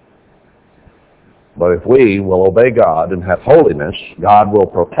 But if we will obey God and have holiness, God will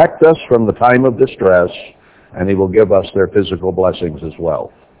protect us from the time of distress, and he will give us their physical blessings as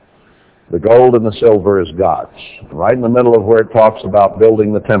well. The gold and the silver is God's. Right in the middle of where it talks about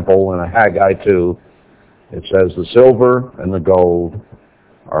building the temple in Haggai 2, it says, the silver and the gold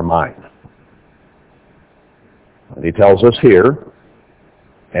are mine. And he tells us here,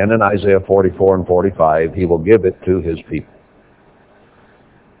 and in Isaiah 44 and 45, he will give it to his people.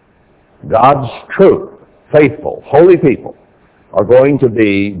 God's true, faithful, holy people are going to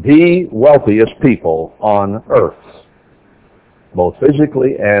be the wealthiest people on earth, both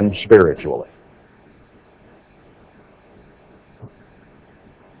physically and spiritually.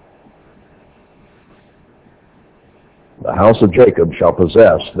 The house of Jacob shall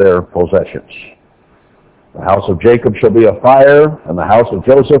possess their possessions. The house of Jacob shall be a fire, and the house of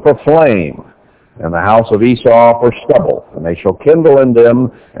Joseph a flame, and the house of Esau for stubble. And they shall kindle in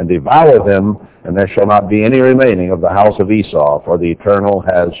them and devour them, and there shall not be any remaining of the house of Esau, for the Eternal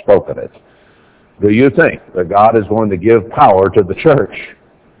has spoken it. Do you think that God is going to give power to the church?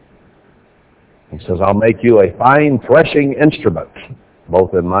 He says, I'll make you a fine threshing instrument,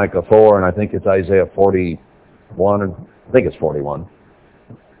 both in Micah 4 and I think it's Isaiah 41, I think it's 41.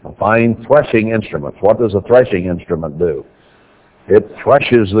 A fine threshing instrument. What does a threshing instrument do? It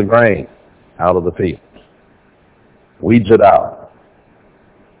threshes the grain out of the field, weeds it out.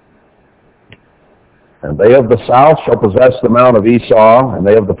 And they of the south shall possess the mount of Esau, and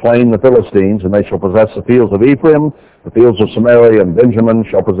they of the plain the Philistines, and they shall possess the fields of Ephraim, the fields of Samaria, and Benjamin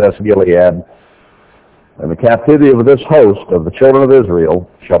shall possess Gilead. And the captivity of this host of the children of Israel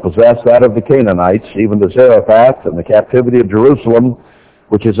shall possess that of the Canaanites, even to Zarephath, and the captivity of Jerusalem,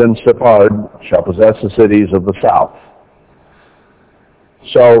 which is in Sepharad, shall possess the cities of the south.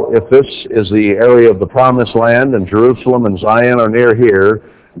 So if this is the area of the promised land, and Jerusalem and Zion are near here,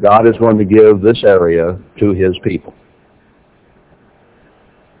 God is going to give this area to his people.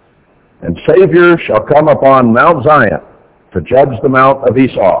 And Savior shall come upon Mount Zion to judge the mount of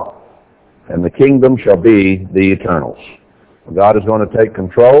Esau, and the kingdom shall be the Eternal's. God is going to take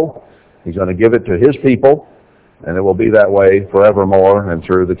control. He's going to give it to his people, and it will be that way forevermore, and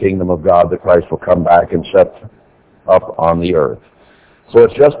through the kingdom of God that Christ will come back and set up on the earth. So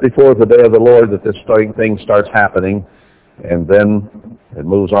it's just before the day of the Lord that this thing starts happening, and then it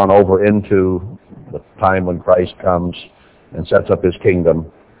moves on over into the time when Christ comes and sets up his kingdom,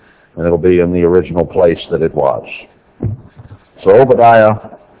 and it'll be in the original place that it was. So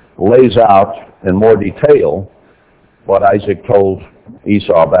Obadiah lays out in more detail what Isaac told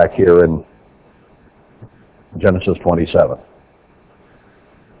Esau back here in Genesis 27.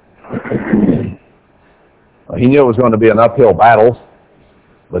 He knew it was going to be an uphill battle,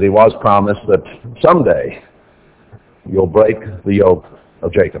 but he was promised that someday you'll break the yoke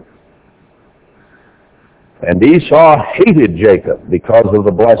of Jacob. And Esau hated Jacob because of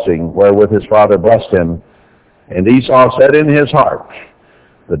the blessing wherewith his father blessed him. And Esau said in his heart,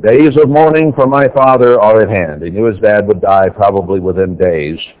 the days of mourning for my father are at hand. He knew his dad would die probably within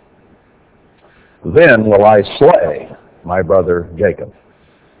days. Then will I slay my brother Jacob.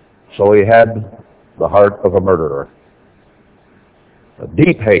 So he had the heart of a murderer. A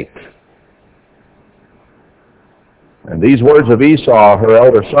deep hate. And these words of Esau, her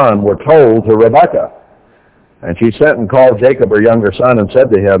elder son, were told to Rebekah. And she sent and called Jacob, her younger son, and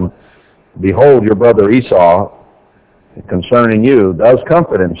said to him, behold, your brother Esau, concerning you, does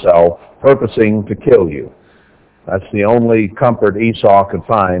comfort himself, purposing to kill you. That's the only comfort Esau could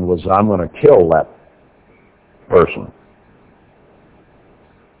find, was I'm going to kill that person.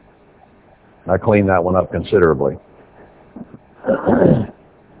 I cleaned that one up considerably.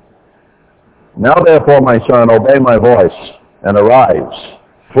 Now therefore, my son, obey my voice, and arise.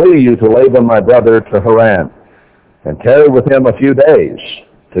 Flee you to Laban my brother to Haran, and tarry with him a few days,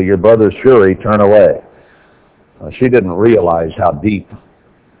 till your brother's fury turn away. She didn't realize how deep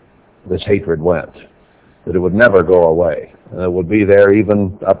this hatred went, that it would never go away, and it would be there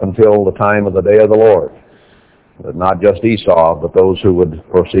even up until the time of the day of the Lord. But not just Esau, but those who would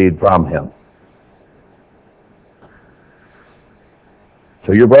proceed from him.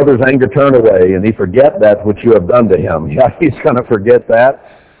 So your brother's anger turn away, and he forget that which you have done to him. Yeah, he's going to forget that.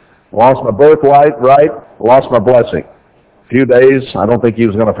 Lost my birthright, right? Lost my blessing. A few days, I don't think he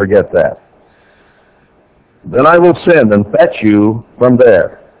was going to forget that. Then I will send and fetch you from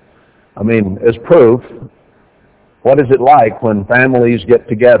there. I mean, as proof, what is it like when families get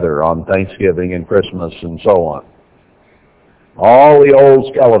together on Thanksgiving and Christmas and so on? All the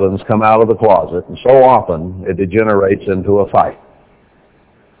old skeletons come out of the closet, and so often it degenerates into a fight.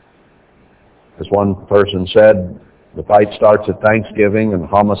 As one person said, the fight starts at Thanksgiving and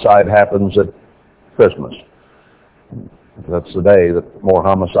homicide happens at Christmas. That's the day that more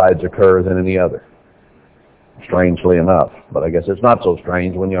homicides occur than any other. Strangely enough. But I guess it's not so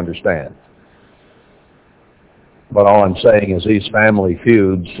strange when you understand. But all I'm saying is these family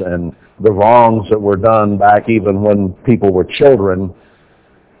feuds and the wrongs that were done back even when people were children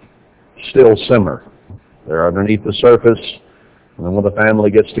still simmer. They're underneath the surface, and then when the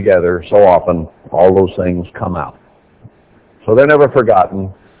family gets together, so often all those things come out. So they're never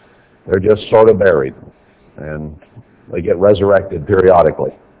forgotten. They're just sort of buried, and they get resurrected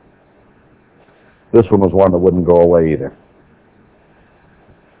periodically. This one was one that wouldn't go away either.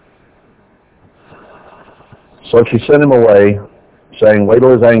 So she sent him away, saying, wait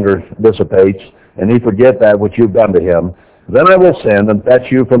till his anger dissipates, and he forget that which you've done to him. Then I will send and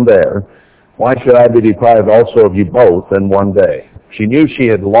fetch you from there. Why should I be deprived also of you both in one day? She knew she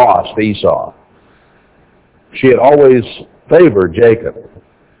had lost Esau. She had always favored Jacob.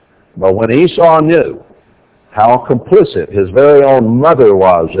 But when Esau knew how complicit his very own mother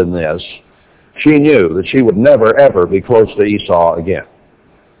was in this, she knew that she would never, ever be close to Esau again.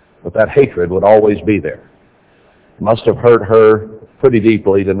 But that hatred would always be there. It must have hurt her pretty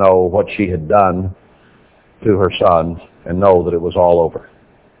deeply to know what she had done to her son and know that it was all over.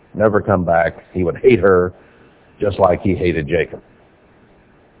 Never come back. He would hate her just like he hated Jacob.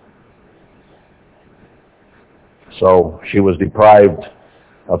 So she was deprived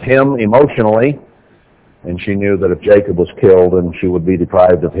of him emotionally, and she knew that if Jacob was killed, then she would be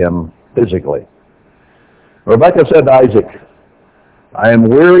deprived of him physically. Rebekah said to Isaac, I am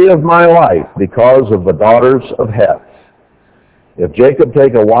weary of my life because of the daughters of Heth. If Jacob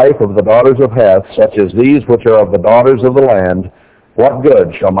take a wife of the daughters of Heth, such as these which are of the daughters of the land, what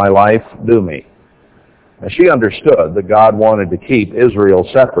good shall my life do me? And she understood that God wanted to keep Israel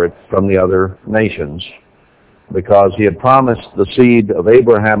separate from the other nations because he had promised the seed of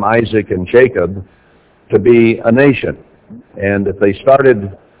Abraham, Isaac, and Jacob to be a nation. And if they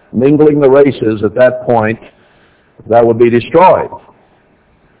started mingling the races at that point, that would be destroyed.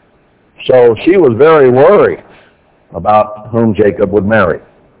 So she was very worried about whom Jacob would marry.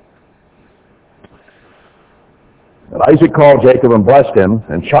 And Isaac called Jacob and blessed him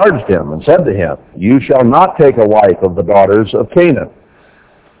and charged him and said to him, you shall not take a wife of the daughters of Canaan.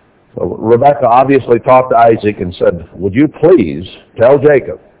 So Rebekah obviously talked to Isaac and said, would you please tell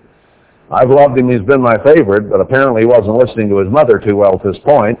Jacob, I've loved him, he's been my favorite, but apparently he wasn't listening to his mother too well at this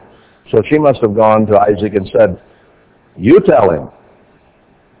point. So she must have gone to Isaac and said, you tell him.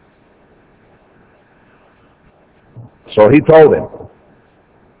 So he told him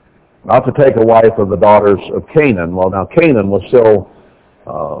not to take a wife of the daughters of Canaan. Well, now Canaan was still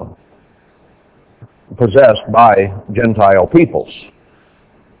possessed by Gentile peoples.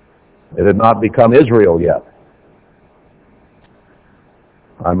 It had not become Israel yet.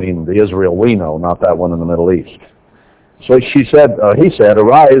 I mean, the Israel we know, not that one in the Middle East. So he said,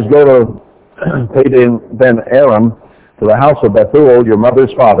 arise, go to Padan Aram, to the house of Bethuel, your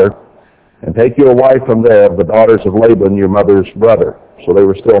mother's father, and take you a wife from there of the daughters of Laban, your mother's brother. So they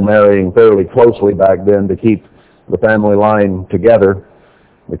were still marrying fairly closely back then to keep the family line together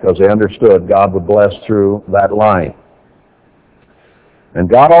because they understood God would bless through that line. And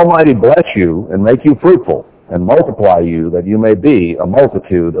God Almighty bless you and make you fruitful and multiply you that you may be a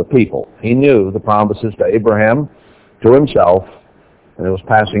multitude of people. He knew the promises to Abraham, to himself, and it was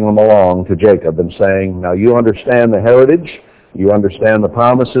passing them along to Jacob and saying, now you understand the heritage, you understand the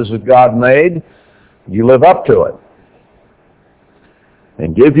promises that God made, you live up to it.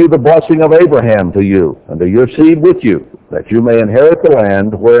 And give you the blessing of Abraham to you and to your seed with you, that you may inherit the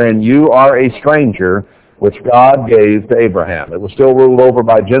land wherein you are a stranger, which God gave to Abraham. It was still ruled over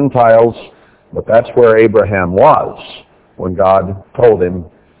by Gentiles, but that's where Abraham was when God told him,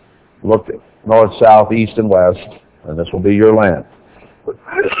 look north, south, east, and west, and this will be your land.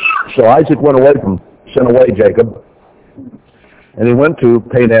 So Isaac sent away Jacob, and he went to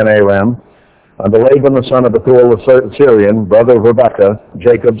Padan Aram, unto Laban the son of Bethuel the Syrian, brother of Rebekah,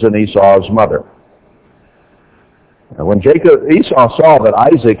 Jacob's and Esau's mother. And when Esau saw that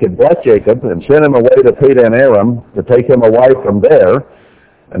Isaac had blessed Jacob and sent him away to Padan Aram to take him a wife from there,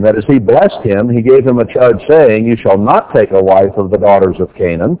 And that as he blessed him, he gave him a charge saying, "You shall not take a wife of the daughters of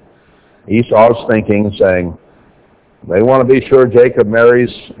Canaan." Esau's thinking, saying, they want to be sure Jacob marries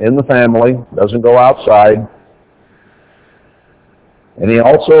in the family, doesn't go outside. And he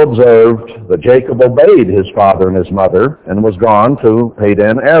also observed that Jacob obeyed his father and his mother and was gone to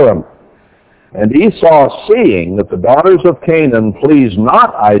Padan Aram. And Esau, seeing that the daughters of Canaan pleased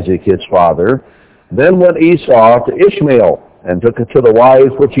not Isaac his father, then went Esau to Ishmael and took to the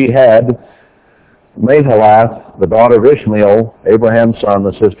wives which he had, Mahalath, the daughter of Ishmael, Abraham's son,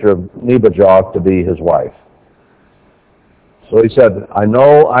 the sister of Nebajoth, to be his wife. So he said, I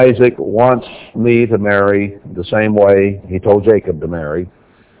know Isaac wants me to marry the same way he told Jacob to marry,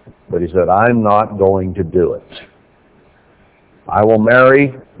 but he said, I'm not going to do it. I will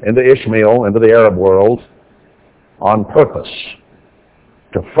marry into Ishmael, into the Arab world, on purpose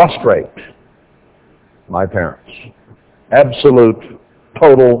to frustrate my parents. Absolute,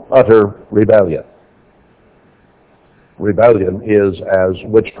 total, utter rebellion. Rebellion is as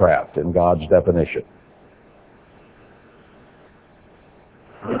witchcraft in God's definition.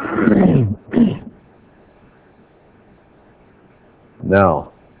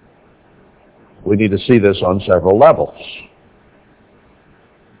 Now, we need to see this on several levels.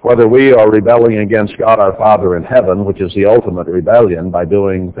 Whether we are rebelling against God our Father in heaven, which is the ultimate rebellion by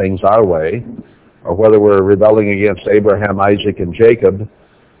doing things our way, or whether we're rebelling against Abraham, Isaac, and Jacob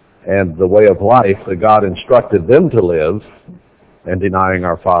and the way of life that God instructed them to live and denying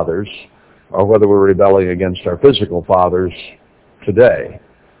our fathers, or whether we're rebelling against our physical fathers today.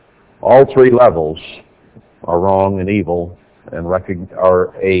 All three levels are wrong and evil and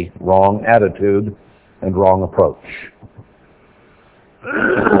are a wrong attitude and wrong approach.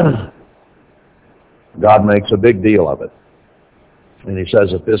 God makes a big deal of it. And he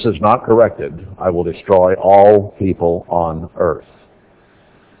says, if this is not corrected, I will destroy all people on earth.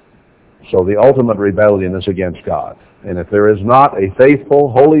 So the ultimate rebellion is against God. And if there is not a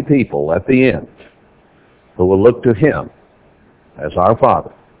faithful, holy people at the end who will look to him as our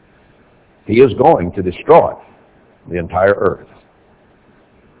Father, he is going to destroy the entire earth.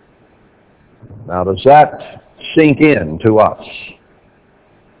 Now, does that sink in to us?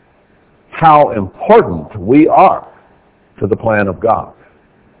 How important we are to the plan of God.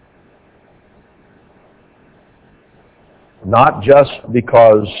 Not just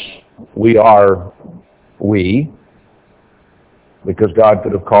because because God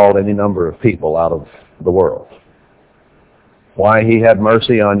could have called any number of people out of the world. Why he had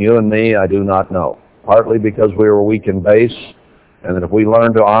mercy on you and me, I do not know. Partly because we were weak in base, and that if we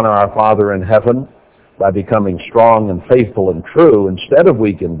learn to honor our Father in heaven by becoming strong and faithful and true instead of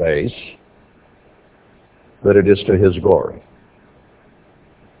weak in base, that it is to his glory.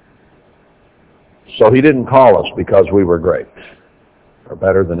 So he didn't call us because we were great or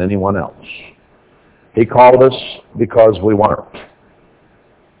better than anyone else. He called us because we weren't.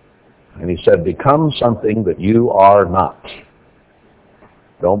 And he said, become something that you are not.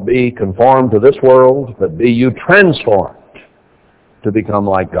 Don't be conformed to this world, but be you transformed to become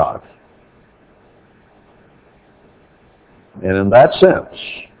like God. And in that sense,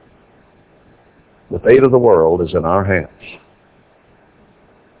 the fate of the world is in our hands.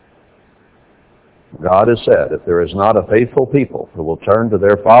 God has said, if there is not a faithful people who will turn to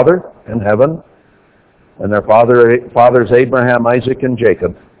their Father in heaven, and their fathers Abraham, Isaac, and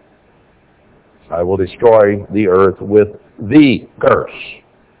Jacob, I will destroy the earth with the curse.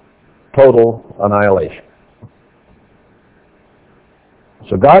 Total annihilation.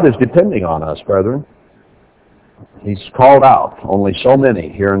 So God is depending on us, brethren. He's called out only so many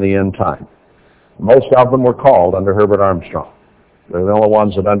here in the end time. Most of them were called under Herbert Armstrong. They're the only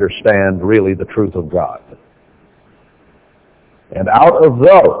ones that understand really the truth of God. And out of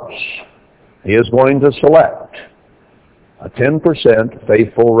those, he is going to select a 10%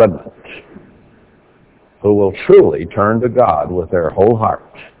 faithful remnant who will truly turn to God with their whole heart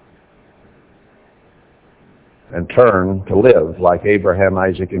and turn to live like Abraham,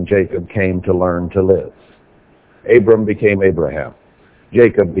 Isaac, and Jacob came to learn to live. Abram became Abraham.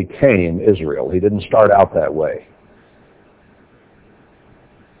 Jacob became Israel. He didn't start out that way.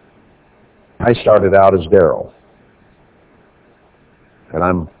 I started out as Darryl, and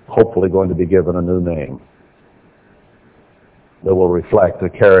I'm hopefully going to be given a new name that will reflect the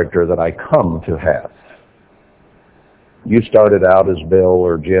character that I come to have. You started out as Bill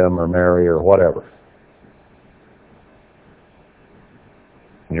or Jim or Mary or whatever.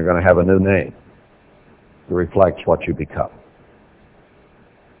 And you're going to have a new name that reflects what you become.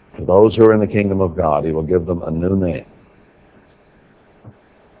 To those who are in the kingdom of God, he will give them a new name.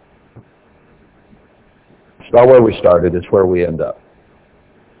 It's not where we started, it's where we end up.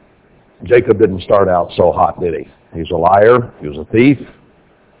 Jacob didn't start out so hot, did he? He was a liar, he was a thief,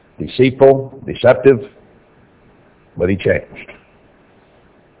 deceitful, deceptive, but he changed.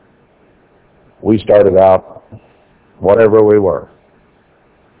 We started out whatever we were,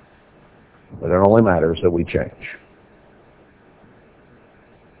 but it only matters that we change.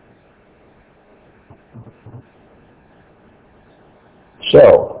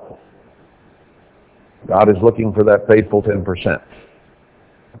 So, God is looking for that faithful 10%.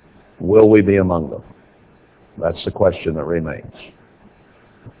 Will we be among them? That's the question that remains.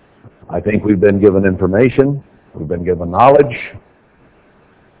 I think we've been given information, we've been given knowledge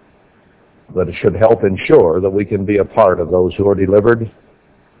that it should help ensure that we can be a part of those who are delivered,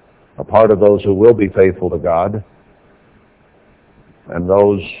 a part of those who will be faithful to God, and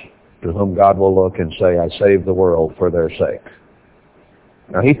those to whom God will look and say, I saved the world for their sake.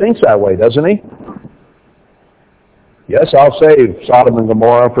 Now, he thinks that way, doesn't he? Yes, I'll save Sodom and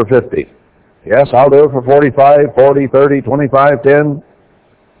Gomorrah for 50. Yes, I'll do it for 45, 40, 30, 25, 10.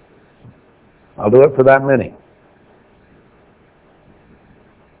 I'll do it for that many.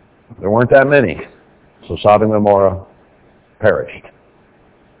 There weren't that many, so Sodom and Gomorrah perished.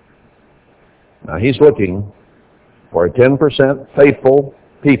 Now, he's looking for a 10% faithful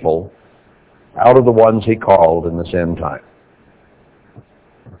people out of the ones he called in this end time.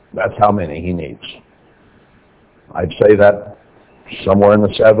 That's how many he needs. I'd say that somewhere in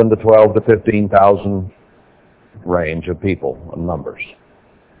the 7 to 12 to 15,000 range of people and numbers,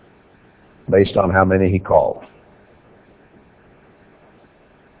 based on how many he called.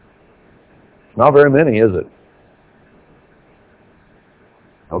 Not very many, is it?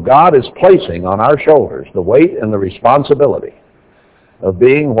 Now, God is placing on our shoulders the weight and the responsibility of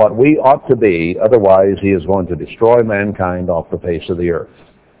being what we ought to be, otherwise he is going to destroy mankind off the face of the earth.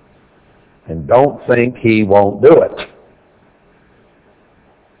 And don't think he won't do it.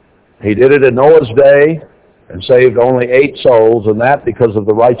 He did it in Noah's day and saved only 8 souls, and that because of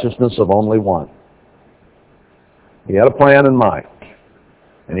the righteousness of only one. He had a plan in mind,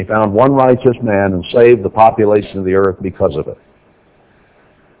 and he found one righteous man and saved the population of the earth because of it.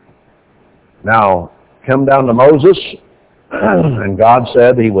 Now, come down to Moses, and God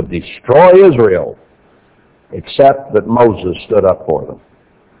said he would destroy Israel, except that Moses stood up for them.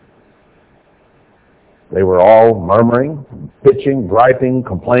 They were all murmuring, pitching, griping,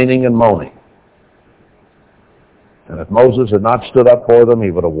 complaining, and moaning. And if Moses had not stood up for them,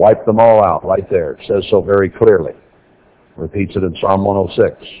 he would have wiped them all out right there. It says so very clearly. Repeats it in Psalm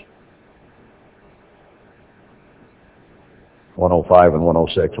 106. 105 and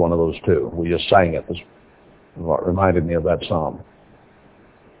 106, one of those two. We just sang it. It reminded me of that psalm.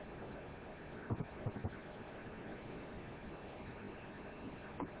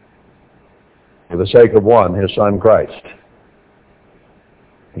 For the sake of one, his son Christ,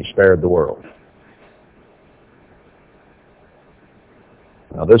 he spared the world.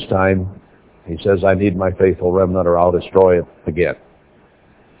 Now this time, he says, I need my faithful remnant or I'll destroy it again.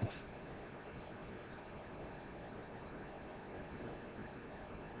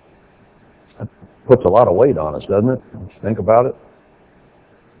 That puts a lot of weight on us, doesn't it? Think about it.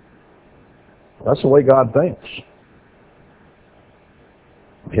 That's the way God thinks.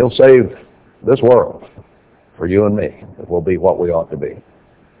 He'll save this world for you and me, that will be what we ought to be.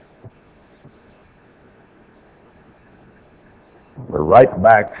 We're right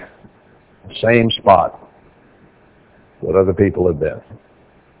back the same spot that other people have been.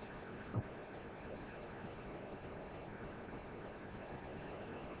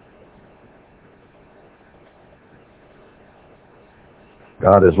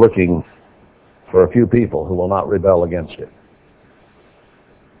 God is looking for a few people who will not rebel against him.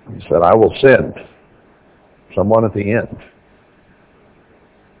 He said, I will send someone at the end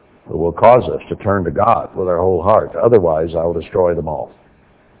who will cause us to turn to God with our whole heart. Otherwise, I will destroy them all.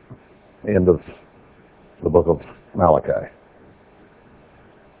 End of the book of Malachi.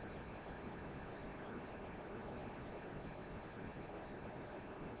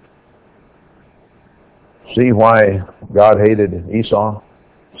 See why God hated Esau?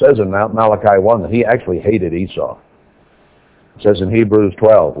 It says in Malachi 1 that he actually hated Esau. It says in Hebrews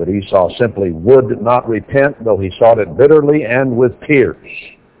 12 that Esau simply would not repent, though he sought it bitterly and with tears.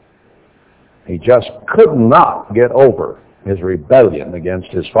 He just could not get over his rebellion against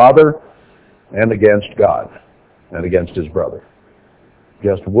his father and against God and against his brother.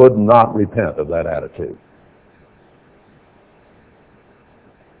 Just would not repent of that attitude.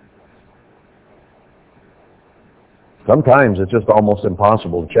 Sometimes it's just almost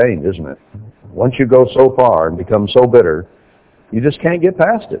impossible to change, isn't it? Once you go so far and become so bitter, you just can't get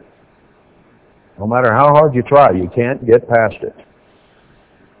past it. No matter how hard you try, you can't get past it.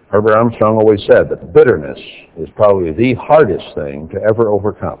 Herbert Armstrong always said that bitterness is probably the hardest thing to ever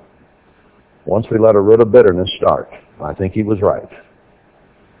overcome. Once we let a root of bitterness start, I think he was right.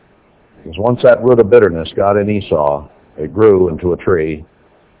 Because once that root of bitterness got in Esau, it grew into a tree,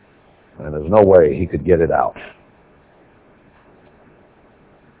 and there's no way he could get it out.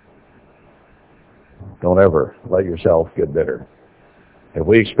 Don't ever let yourself get bitter. If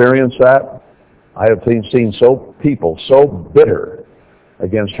we experience that, I have seen people so bitter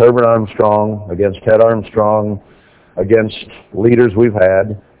against Herbert Armstrong, against Ted Armstrong, against leaders we've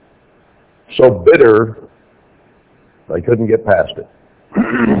had, so bitter they couldn't get past it.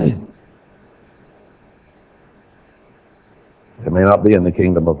 They may not be in the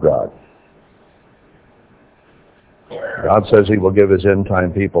kingdom of God. God says he will give his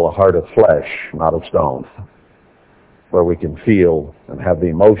end-time people a heart of flesh, not of stone, where we can feel and have the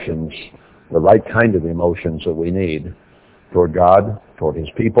emotions, the right kind of emotions that we need toward God, toward his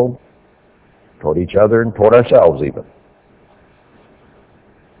people, toward each other, and toward ourselves even.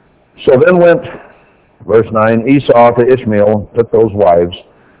 So then went, verse 9, Esau to Ishmael, took those wives.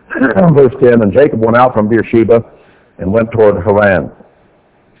 Verse 10, and Jacob went out from Beersheba and went toward Haran.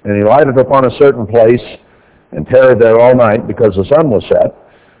 And he lighted upon a certain place and tarried there all night because the sun was set.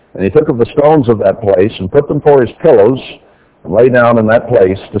 And he took of the stones of that place and put them for his pillows and lay down in that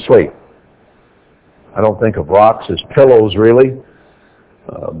place to sleep. I don't think of rocks as pillows really,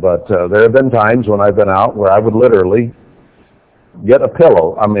 but there have been times when I've been out where I would literally get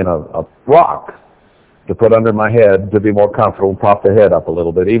a rock to put under my head to be more comfortable, prop the head up a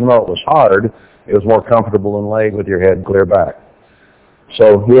little bit. Even though it was hard, it was more comfortable than laying with your head clear back.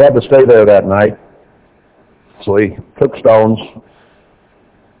 So he had to stay there that night. So he took stones,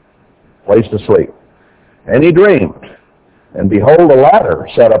 place to sleep. And he dreamed, and behold, a ladder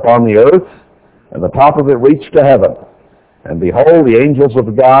set up on the earth, and the top of it reached to heaven. And behold, the angels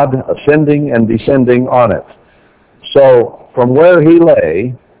of God ascending and descending on it. So from where he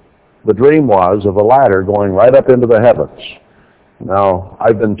lay, the dream was of a ladder going right up into the heavens. Now,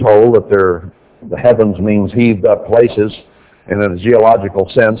 I've been told that the heavens means heaved up places, and in a geological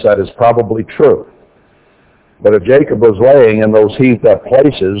sense that is probably true. But if Jacob was laying in those heaved up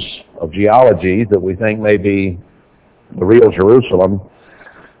places of geology that we think may be the real Jerusalem,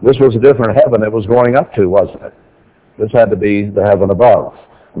 this was a different heaven it was going up to, wasn't it? This had to be the heaven above,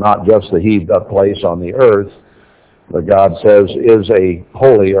 not just the heaved up place on the earth that God says is a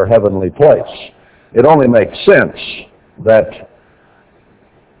holy or heavenly place. It only makes sense that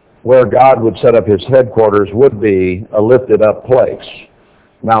where God would set up his headquarters would be a lifted up place.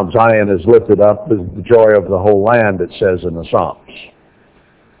 Mount Zion is lifted up, the joy of the whole land, it says in the Psalms.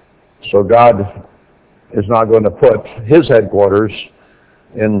 So God is not going to put his headquarters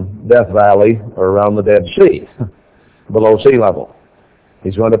in Death Valley or around the Dead Sea, below sea level.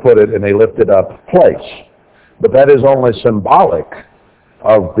 He's going to put it in a lifted up place. But that is only symbolic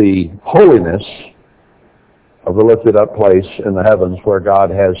of the holiness of the lifted up place in the heavens where God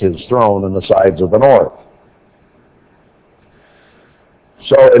has his throne in the sides of the north.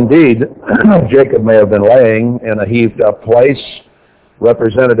 So indeed, Jacob may have been laying in a heaved up place,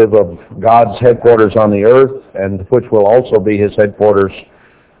 representative of God's headquarters on the earth, and which will also be his headquarters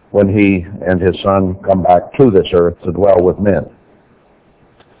when he and his son come back to this earth to dwell with men.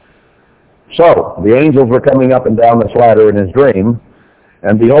 So, the angels were coming up and down this ladder in his dream,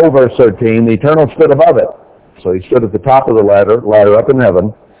 and behold, verse 13, the Eternal stood above it. So he stood at the top of the ladder up in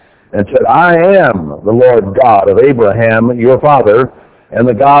heaven, and said, I am the Lord God of Abraham, your father, and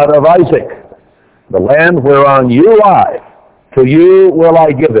the God of Isaac. The land whereon you lie, to you will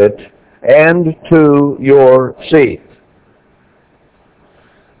I give it, and to your seed.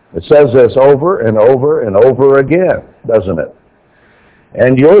 It says this over and over and over again, doesn't it?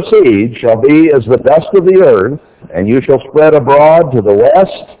 And your seed shall be as the dust of the earth, and you shall spread abroad to the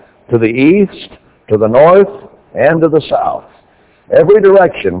west, to the east, to the north, and to the south. Every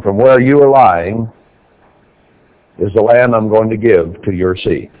direction from where you are lying is the land I'm going to give to your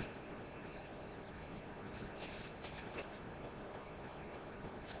seed.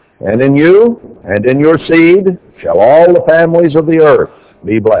 And in you and in your seed shall all the families of the earth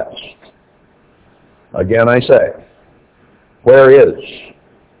be blessed. Again I say, where is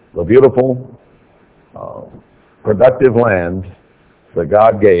the beautiful, productive land that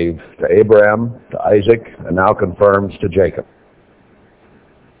God gave to Abraham, to Isaac, and now confirms to Jacob?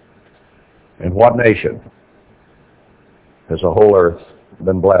 And what nation has the whole earth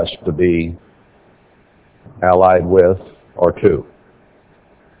been blessed to be allied with or to?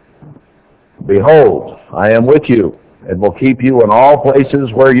 Behold, I am with you, and will keep you in all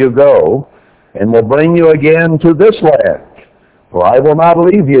places where you go, and will bring you again to this land, For I will not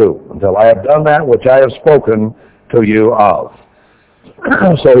leave you until I have done that which I have spoken to you of.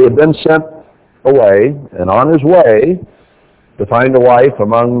 So he had been sent away, and on his way to find a wife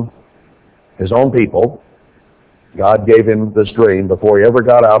among his own people, God gave him this dream before he ever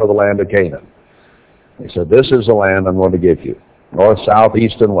got out of the land of Canaan. He said, this is the land I'm going to give you, north, south,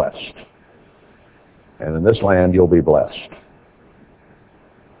 east, and west. And in this land you'll be blessed.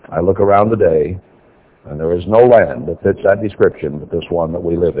 I look around today, and there is no land that fits that description but this one that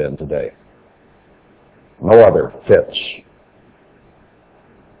we live in today. No other fits.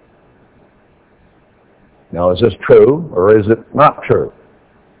 Now, is this true or is it not true?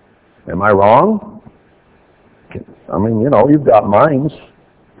 Am I wrong? I mean, you've got minds.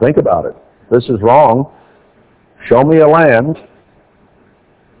 Think about it. This is wrong. Show me a land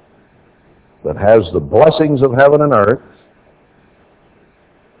that has the blessings of heaven and earth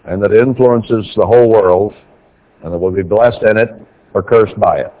and that influences the whole world and that will be blessed in it or cursed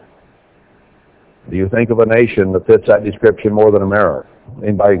by it. Do you think of a nation that fits that description more than America?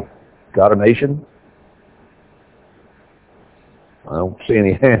 Anybody got a nation? I don't see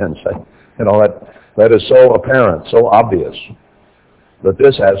any hands. That is so apparent, so obvious that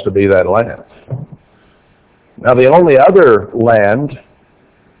this has to be that land. Now, the only other land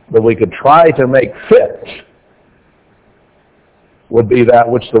that we could try to make fit would be that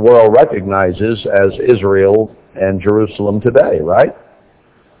which the world recognizes as Israel and Jerusalem today, right?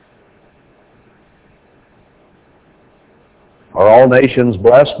 Are all nations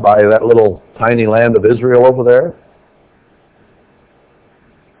blessed by that little tiny land of Israel over there?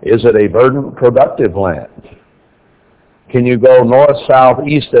 Is it a verdant, productive land? Can you go north, south,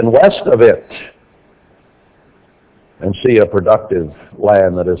 east, and west of it and see a productive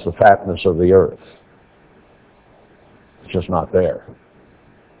land that is the fatness of the earth? It's just not there.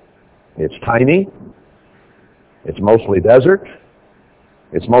 It's tiny. It's mostly desert.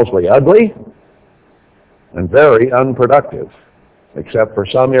 It's mostly ugly and very unproductive, except for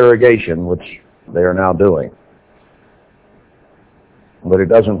some irrigation, which they are now doing. But it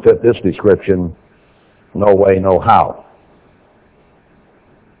doesn't fit this description, no way, no how.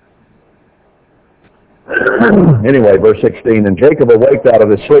 Anyway, verse 16, and Jacob awaked out of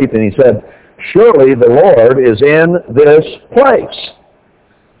his sleep, and he said, surely the Lord is in this place.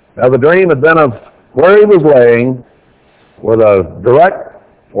 Now the dream had been of where he was laying with a direct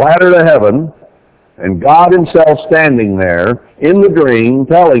ladder to heaven, and God himself standing there in the dream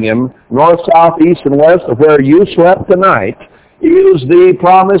telling him, north, south, east, and west of where you slept tonight is the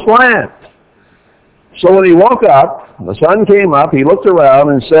promised land. So when he woke up, the sun came up, he looked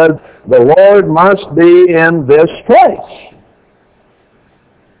around and said, the Lord must be in this place.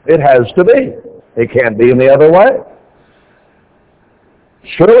 It has to be. It can't be any other way.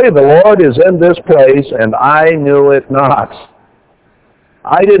 Surely the Lord is in this place, and I knew it not.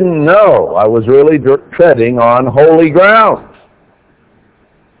 I didn't know I was really treading on holy ground.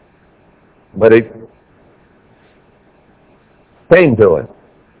 But it came to him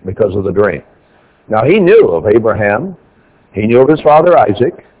because of the dream. Now he knew of Abraham. He knew of his father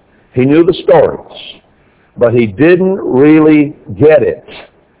Isaac. He knew the stories. But he didn't really get it,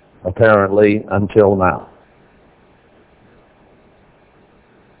 apparently, until now.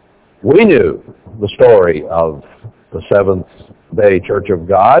 We knew the story of the Seventh-day Church of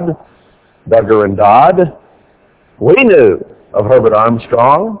God, Duggar and Dodd. We knew of Herbert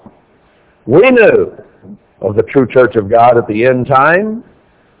Armstrong. We knew of the true Church of God at the end time.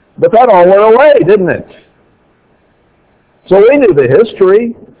 But that all went away, didn't it? So we knew the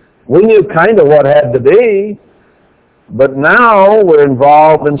history. We knew kind of what had to be. But now we're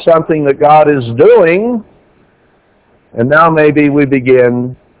involved in something that God is doing. And now maybe we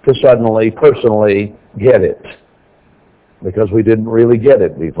begin to suddenly, personally get it. Because we didn't really get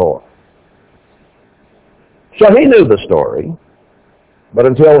it before. So he knew the story. But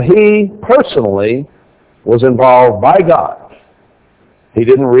until he personally was involved by God, he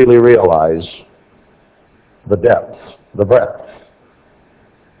didn't really realize the depth, the breadth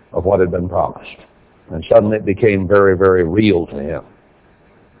of what had been promised. And suddenly it became very, very real to him.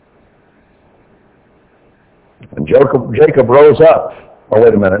 And Jacob rose up. Oh,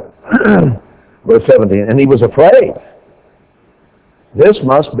 wait a minute. Verse 17. And he was afraid. This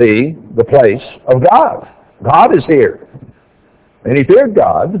must be the place of God. God is here. And he feared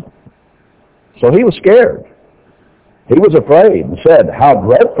God. So he was scared. He was afraid and said, how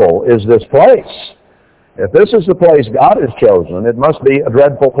dreadful is this place? If this is the place God has chosen, it must be a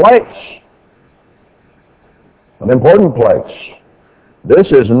dreadful place. An important place. This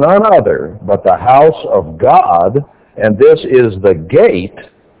is none other but the house of God, and this is the gate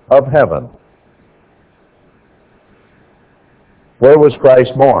of heaven. Where was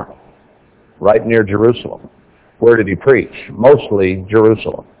Christ born? Right near Jerusalem. Where did he preach? Mostly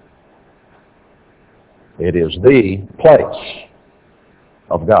Jerusalem. It is the place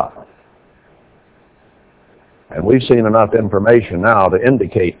of God. And we've seen enough information now to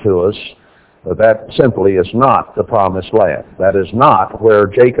indicate to us that that simply is not the promised land. That is not where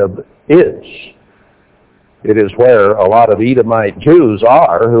Jacob is. It is where a lot of Edomite Jews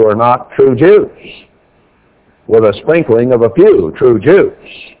are who are not true Jews, with a sprinkling of a few true Jews.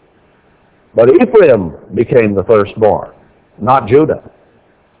 But Ephraim became the firstborn, not Judah.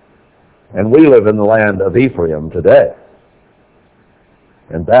 And we live in the land of Ephraim today.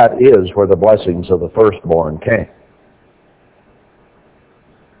 And that is where the blessings of the firstborn came.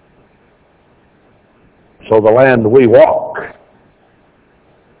 So the land we walk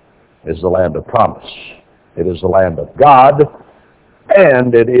is the land of promise. It is the land of God,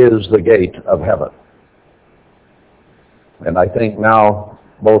 and it is the gate of heaven. And I think now,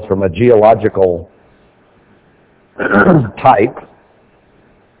 both from a geological type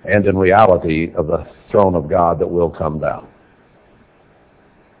and in reality of the throne of God that will come down.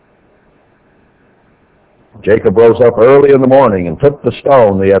 Jacob rose up early in the morning and took the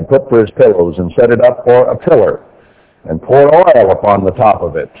stone he had put for his pillows and set it up for a pillar and poured oil upon the top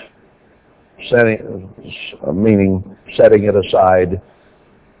of it, meaning setting it aside,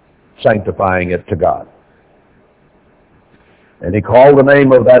 sanctifying it to God. And he called the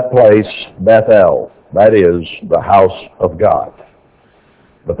name of that place Bethel, that is, the house of God.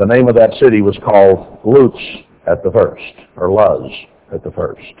 But the name of that city was called Luz at the first, or Luz at the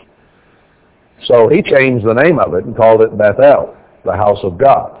first. So he changed the name of it and called it Bethel, the house of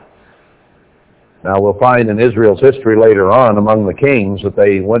God. Now we'll find in Israel's history later on among the kings that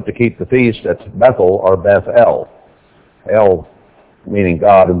they went to keep the feast at Bethel or Bethel. El meaning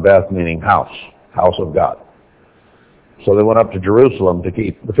God and Beth meaning house, house of God. So they went up to Jerusalem to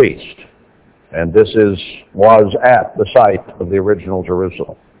keep the feast. And this was at the site of the original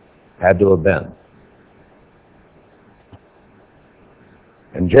Jerusalem. Had to have been.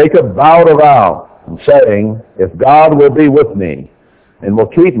 And Jacob vowed a vow, saying, if God will be with me, and will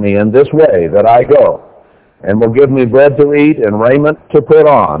keep me in this way that I go, and will give me bread to eat and raiment to put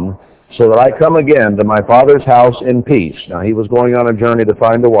on, so that I come again to my father's house in peace. Now he was going on a journey to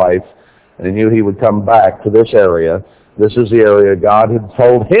find a wife, and he knew he would come back to this area. This is the area God had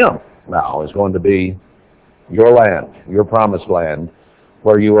told him now is going to be your land, your promised land,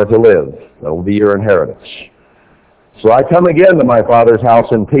 where you are to live. That will be your inheritance. So I come again to my father's house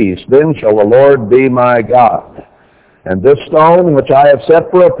in peace. Then shall the Lord be my God. And this stone which I have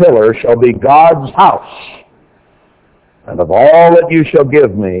set for a pillar shall be God's house. And of all that you shall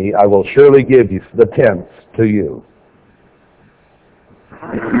give me, I will surely give you the tenth to you.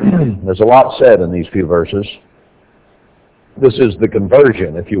 There's a lot said in these few verses. This is the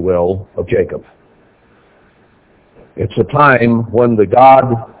conversion, if you will, of Jacob. It's a time when the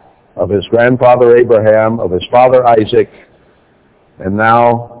God of his grandfather Abraham, of his father Isaac, and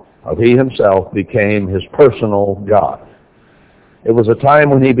now of he himself became his personal God. It was a time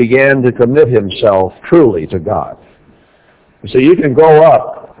when he began to commit himself truly to God. You see, you can grow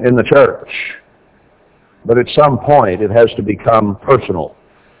up in the church, but at some point it has to become personal.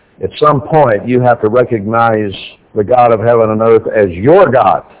 At some point you have to recognize the God of heaven and earth as your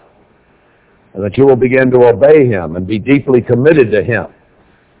God, and that you will begin to obey him and be deeply committed to him.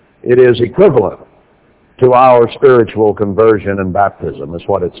 It is equivalent to our spiritual conversion and baptism, is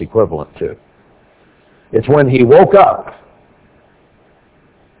what it's equivalent to. It's when he woke up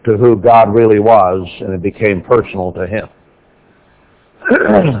to who God really was, and it became personal to him.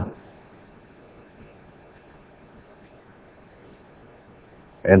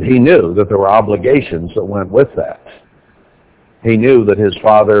 And he knew that there were obligations that went with that. He knew that his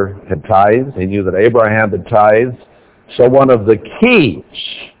father had tithed. He knew that Abraham had tithed. So one of the keys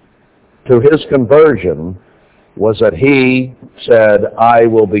to his conversion was that he said, I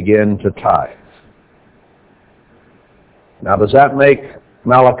will begin to tithe. Now, does that make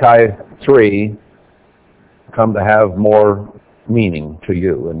Malachi 3 come to have more meaning to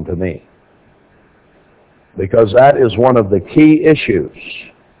you and to me? Because that is one of the key issues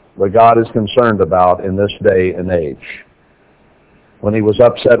that God is concerned about in this day and age. When he was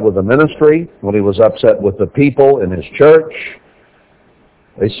upset with the ministry, when he was upset with the people in his church,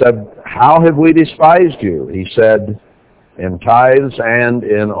 they said, how have we despised you? He said, in tithes and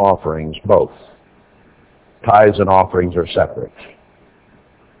in offerings, both. Tithes and offerings are separate.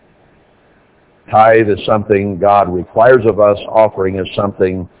 Tithe is something God requires of us. Offering is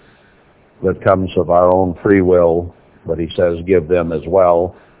something that comes of our own free will, but he says give them as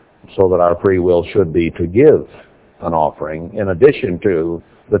well, so that our free will should be to give an offering in addition to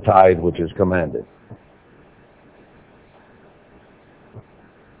the tithe which is commanded.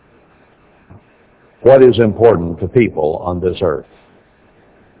 What is important to people on this earth?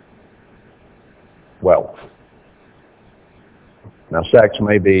 Wealth. Now, sex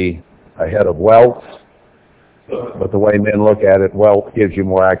may be ahead of wealth, but the way men look at it, wealth gives you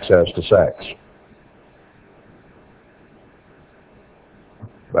more access to sex.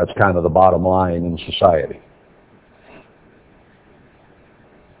 That's kind of the bottom line in society.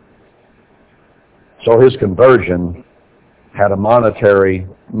 So his conversion had a monetary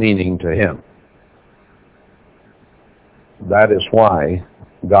meaning to him. That is why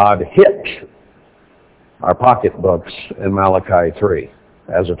God hit our pocketbooks in Malachi 3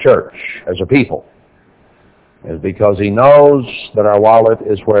 as a church, as a people. It's because he knows that our wallet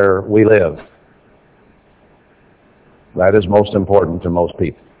is where we live. That is most important to most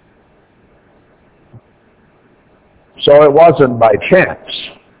people. So it wasn't by chance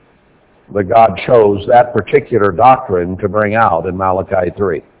that God chose that particular doctrine to bring out in Malachi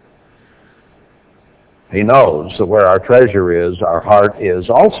 3. He knows that where our treasure is, our heart is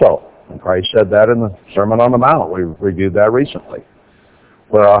also. And Christ said that in the Sermon on the Mount. We reviewed that recently.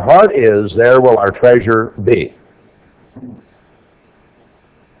 Where our heart is, there will our treasure be.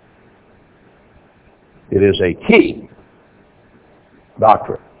 It is a key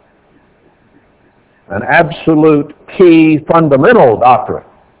doctrine. An absolute key fundamental doctrine.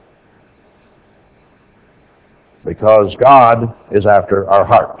 Because God is after our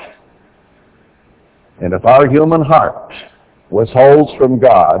heart. And if our human heart withholds from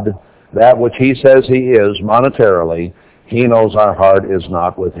God that which he says he is monetarily, he knows our heart is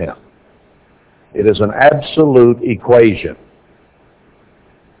not with him. It is an absolute equation.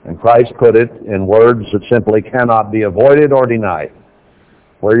 And Christ put it in words that simply cannot be avoided or denied.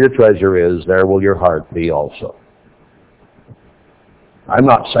 Where your treasure is, there will your heart be also. I'm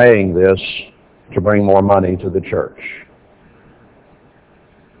not saying this to bring more money to the church.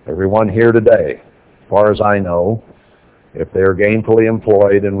 Everyone here today, as far as I know, if they're gainfully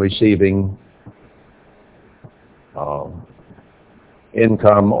employed and receiving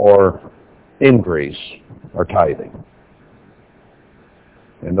income or increase, are tithing.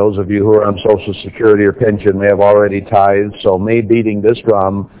 And those of you who are on Social Security or pension may have already tithed, so me beating this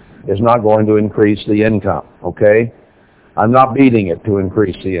drum is not going to increase the income, okay? I'm not beating it to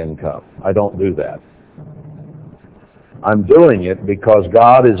increase the income. I don't do that. I'm doing it because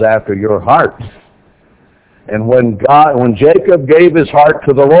God is after your heart. And when Jacob gave his heart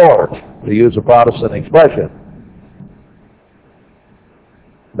to the Lord, to use a Protestant expression,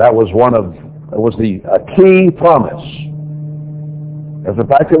 that was a key promise. As a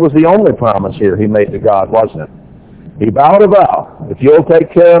fact, it was the only promise here he made to God, wasn't it? He vowed a vow. If you'll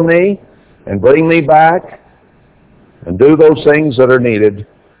take care of me and bring me back and do those things that are needed,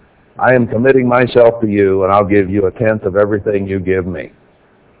 I am committing myself to you, and I'll give you 1/10 of everything you give me.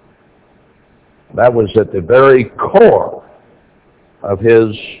 That was at the very core of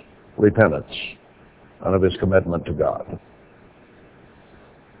his repentance and of his commitment to God.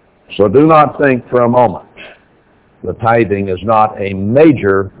 So do not think for a moment that tithing is not a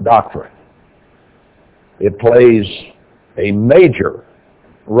major doctrine. It plays a major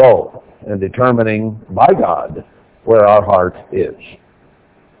role in determining by God where our heart is.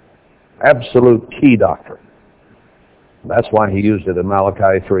 Absolute key doctrine. That's why he used it in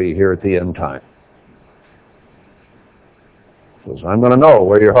Malachi 3 here at the end time. He says, I'm going to know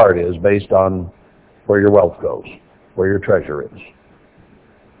where your heart is based on where your wealth goes, where your treasure is.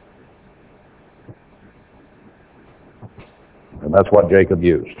 And that's what Jacob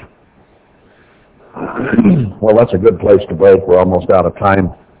used. Well, that's a good place to break. We're almost out of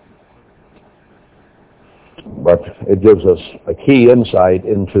time. But it gives us a key insight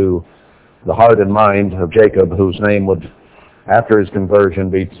into the heart and mind of Jacob, whose name would, after his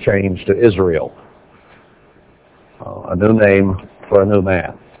conversion, be changed to Israel. A new name for a new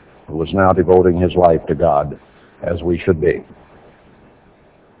man who was now devoting his life to God, as we should be.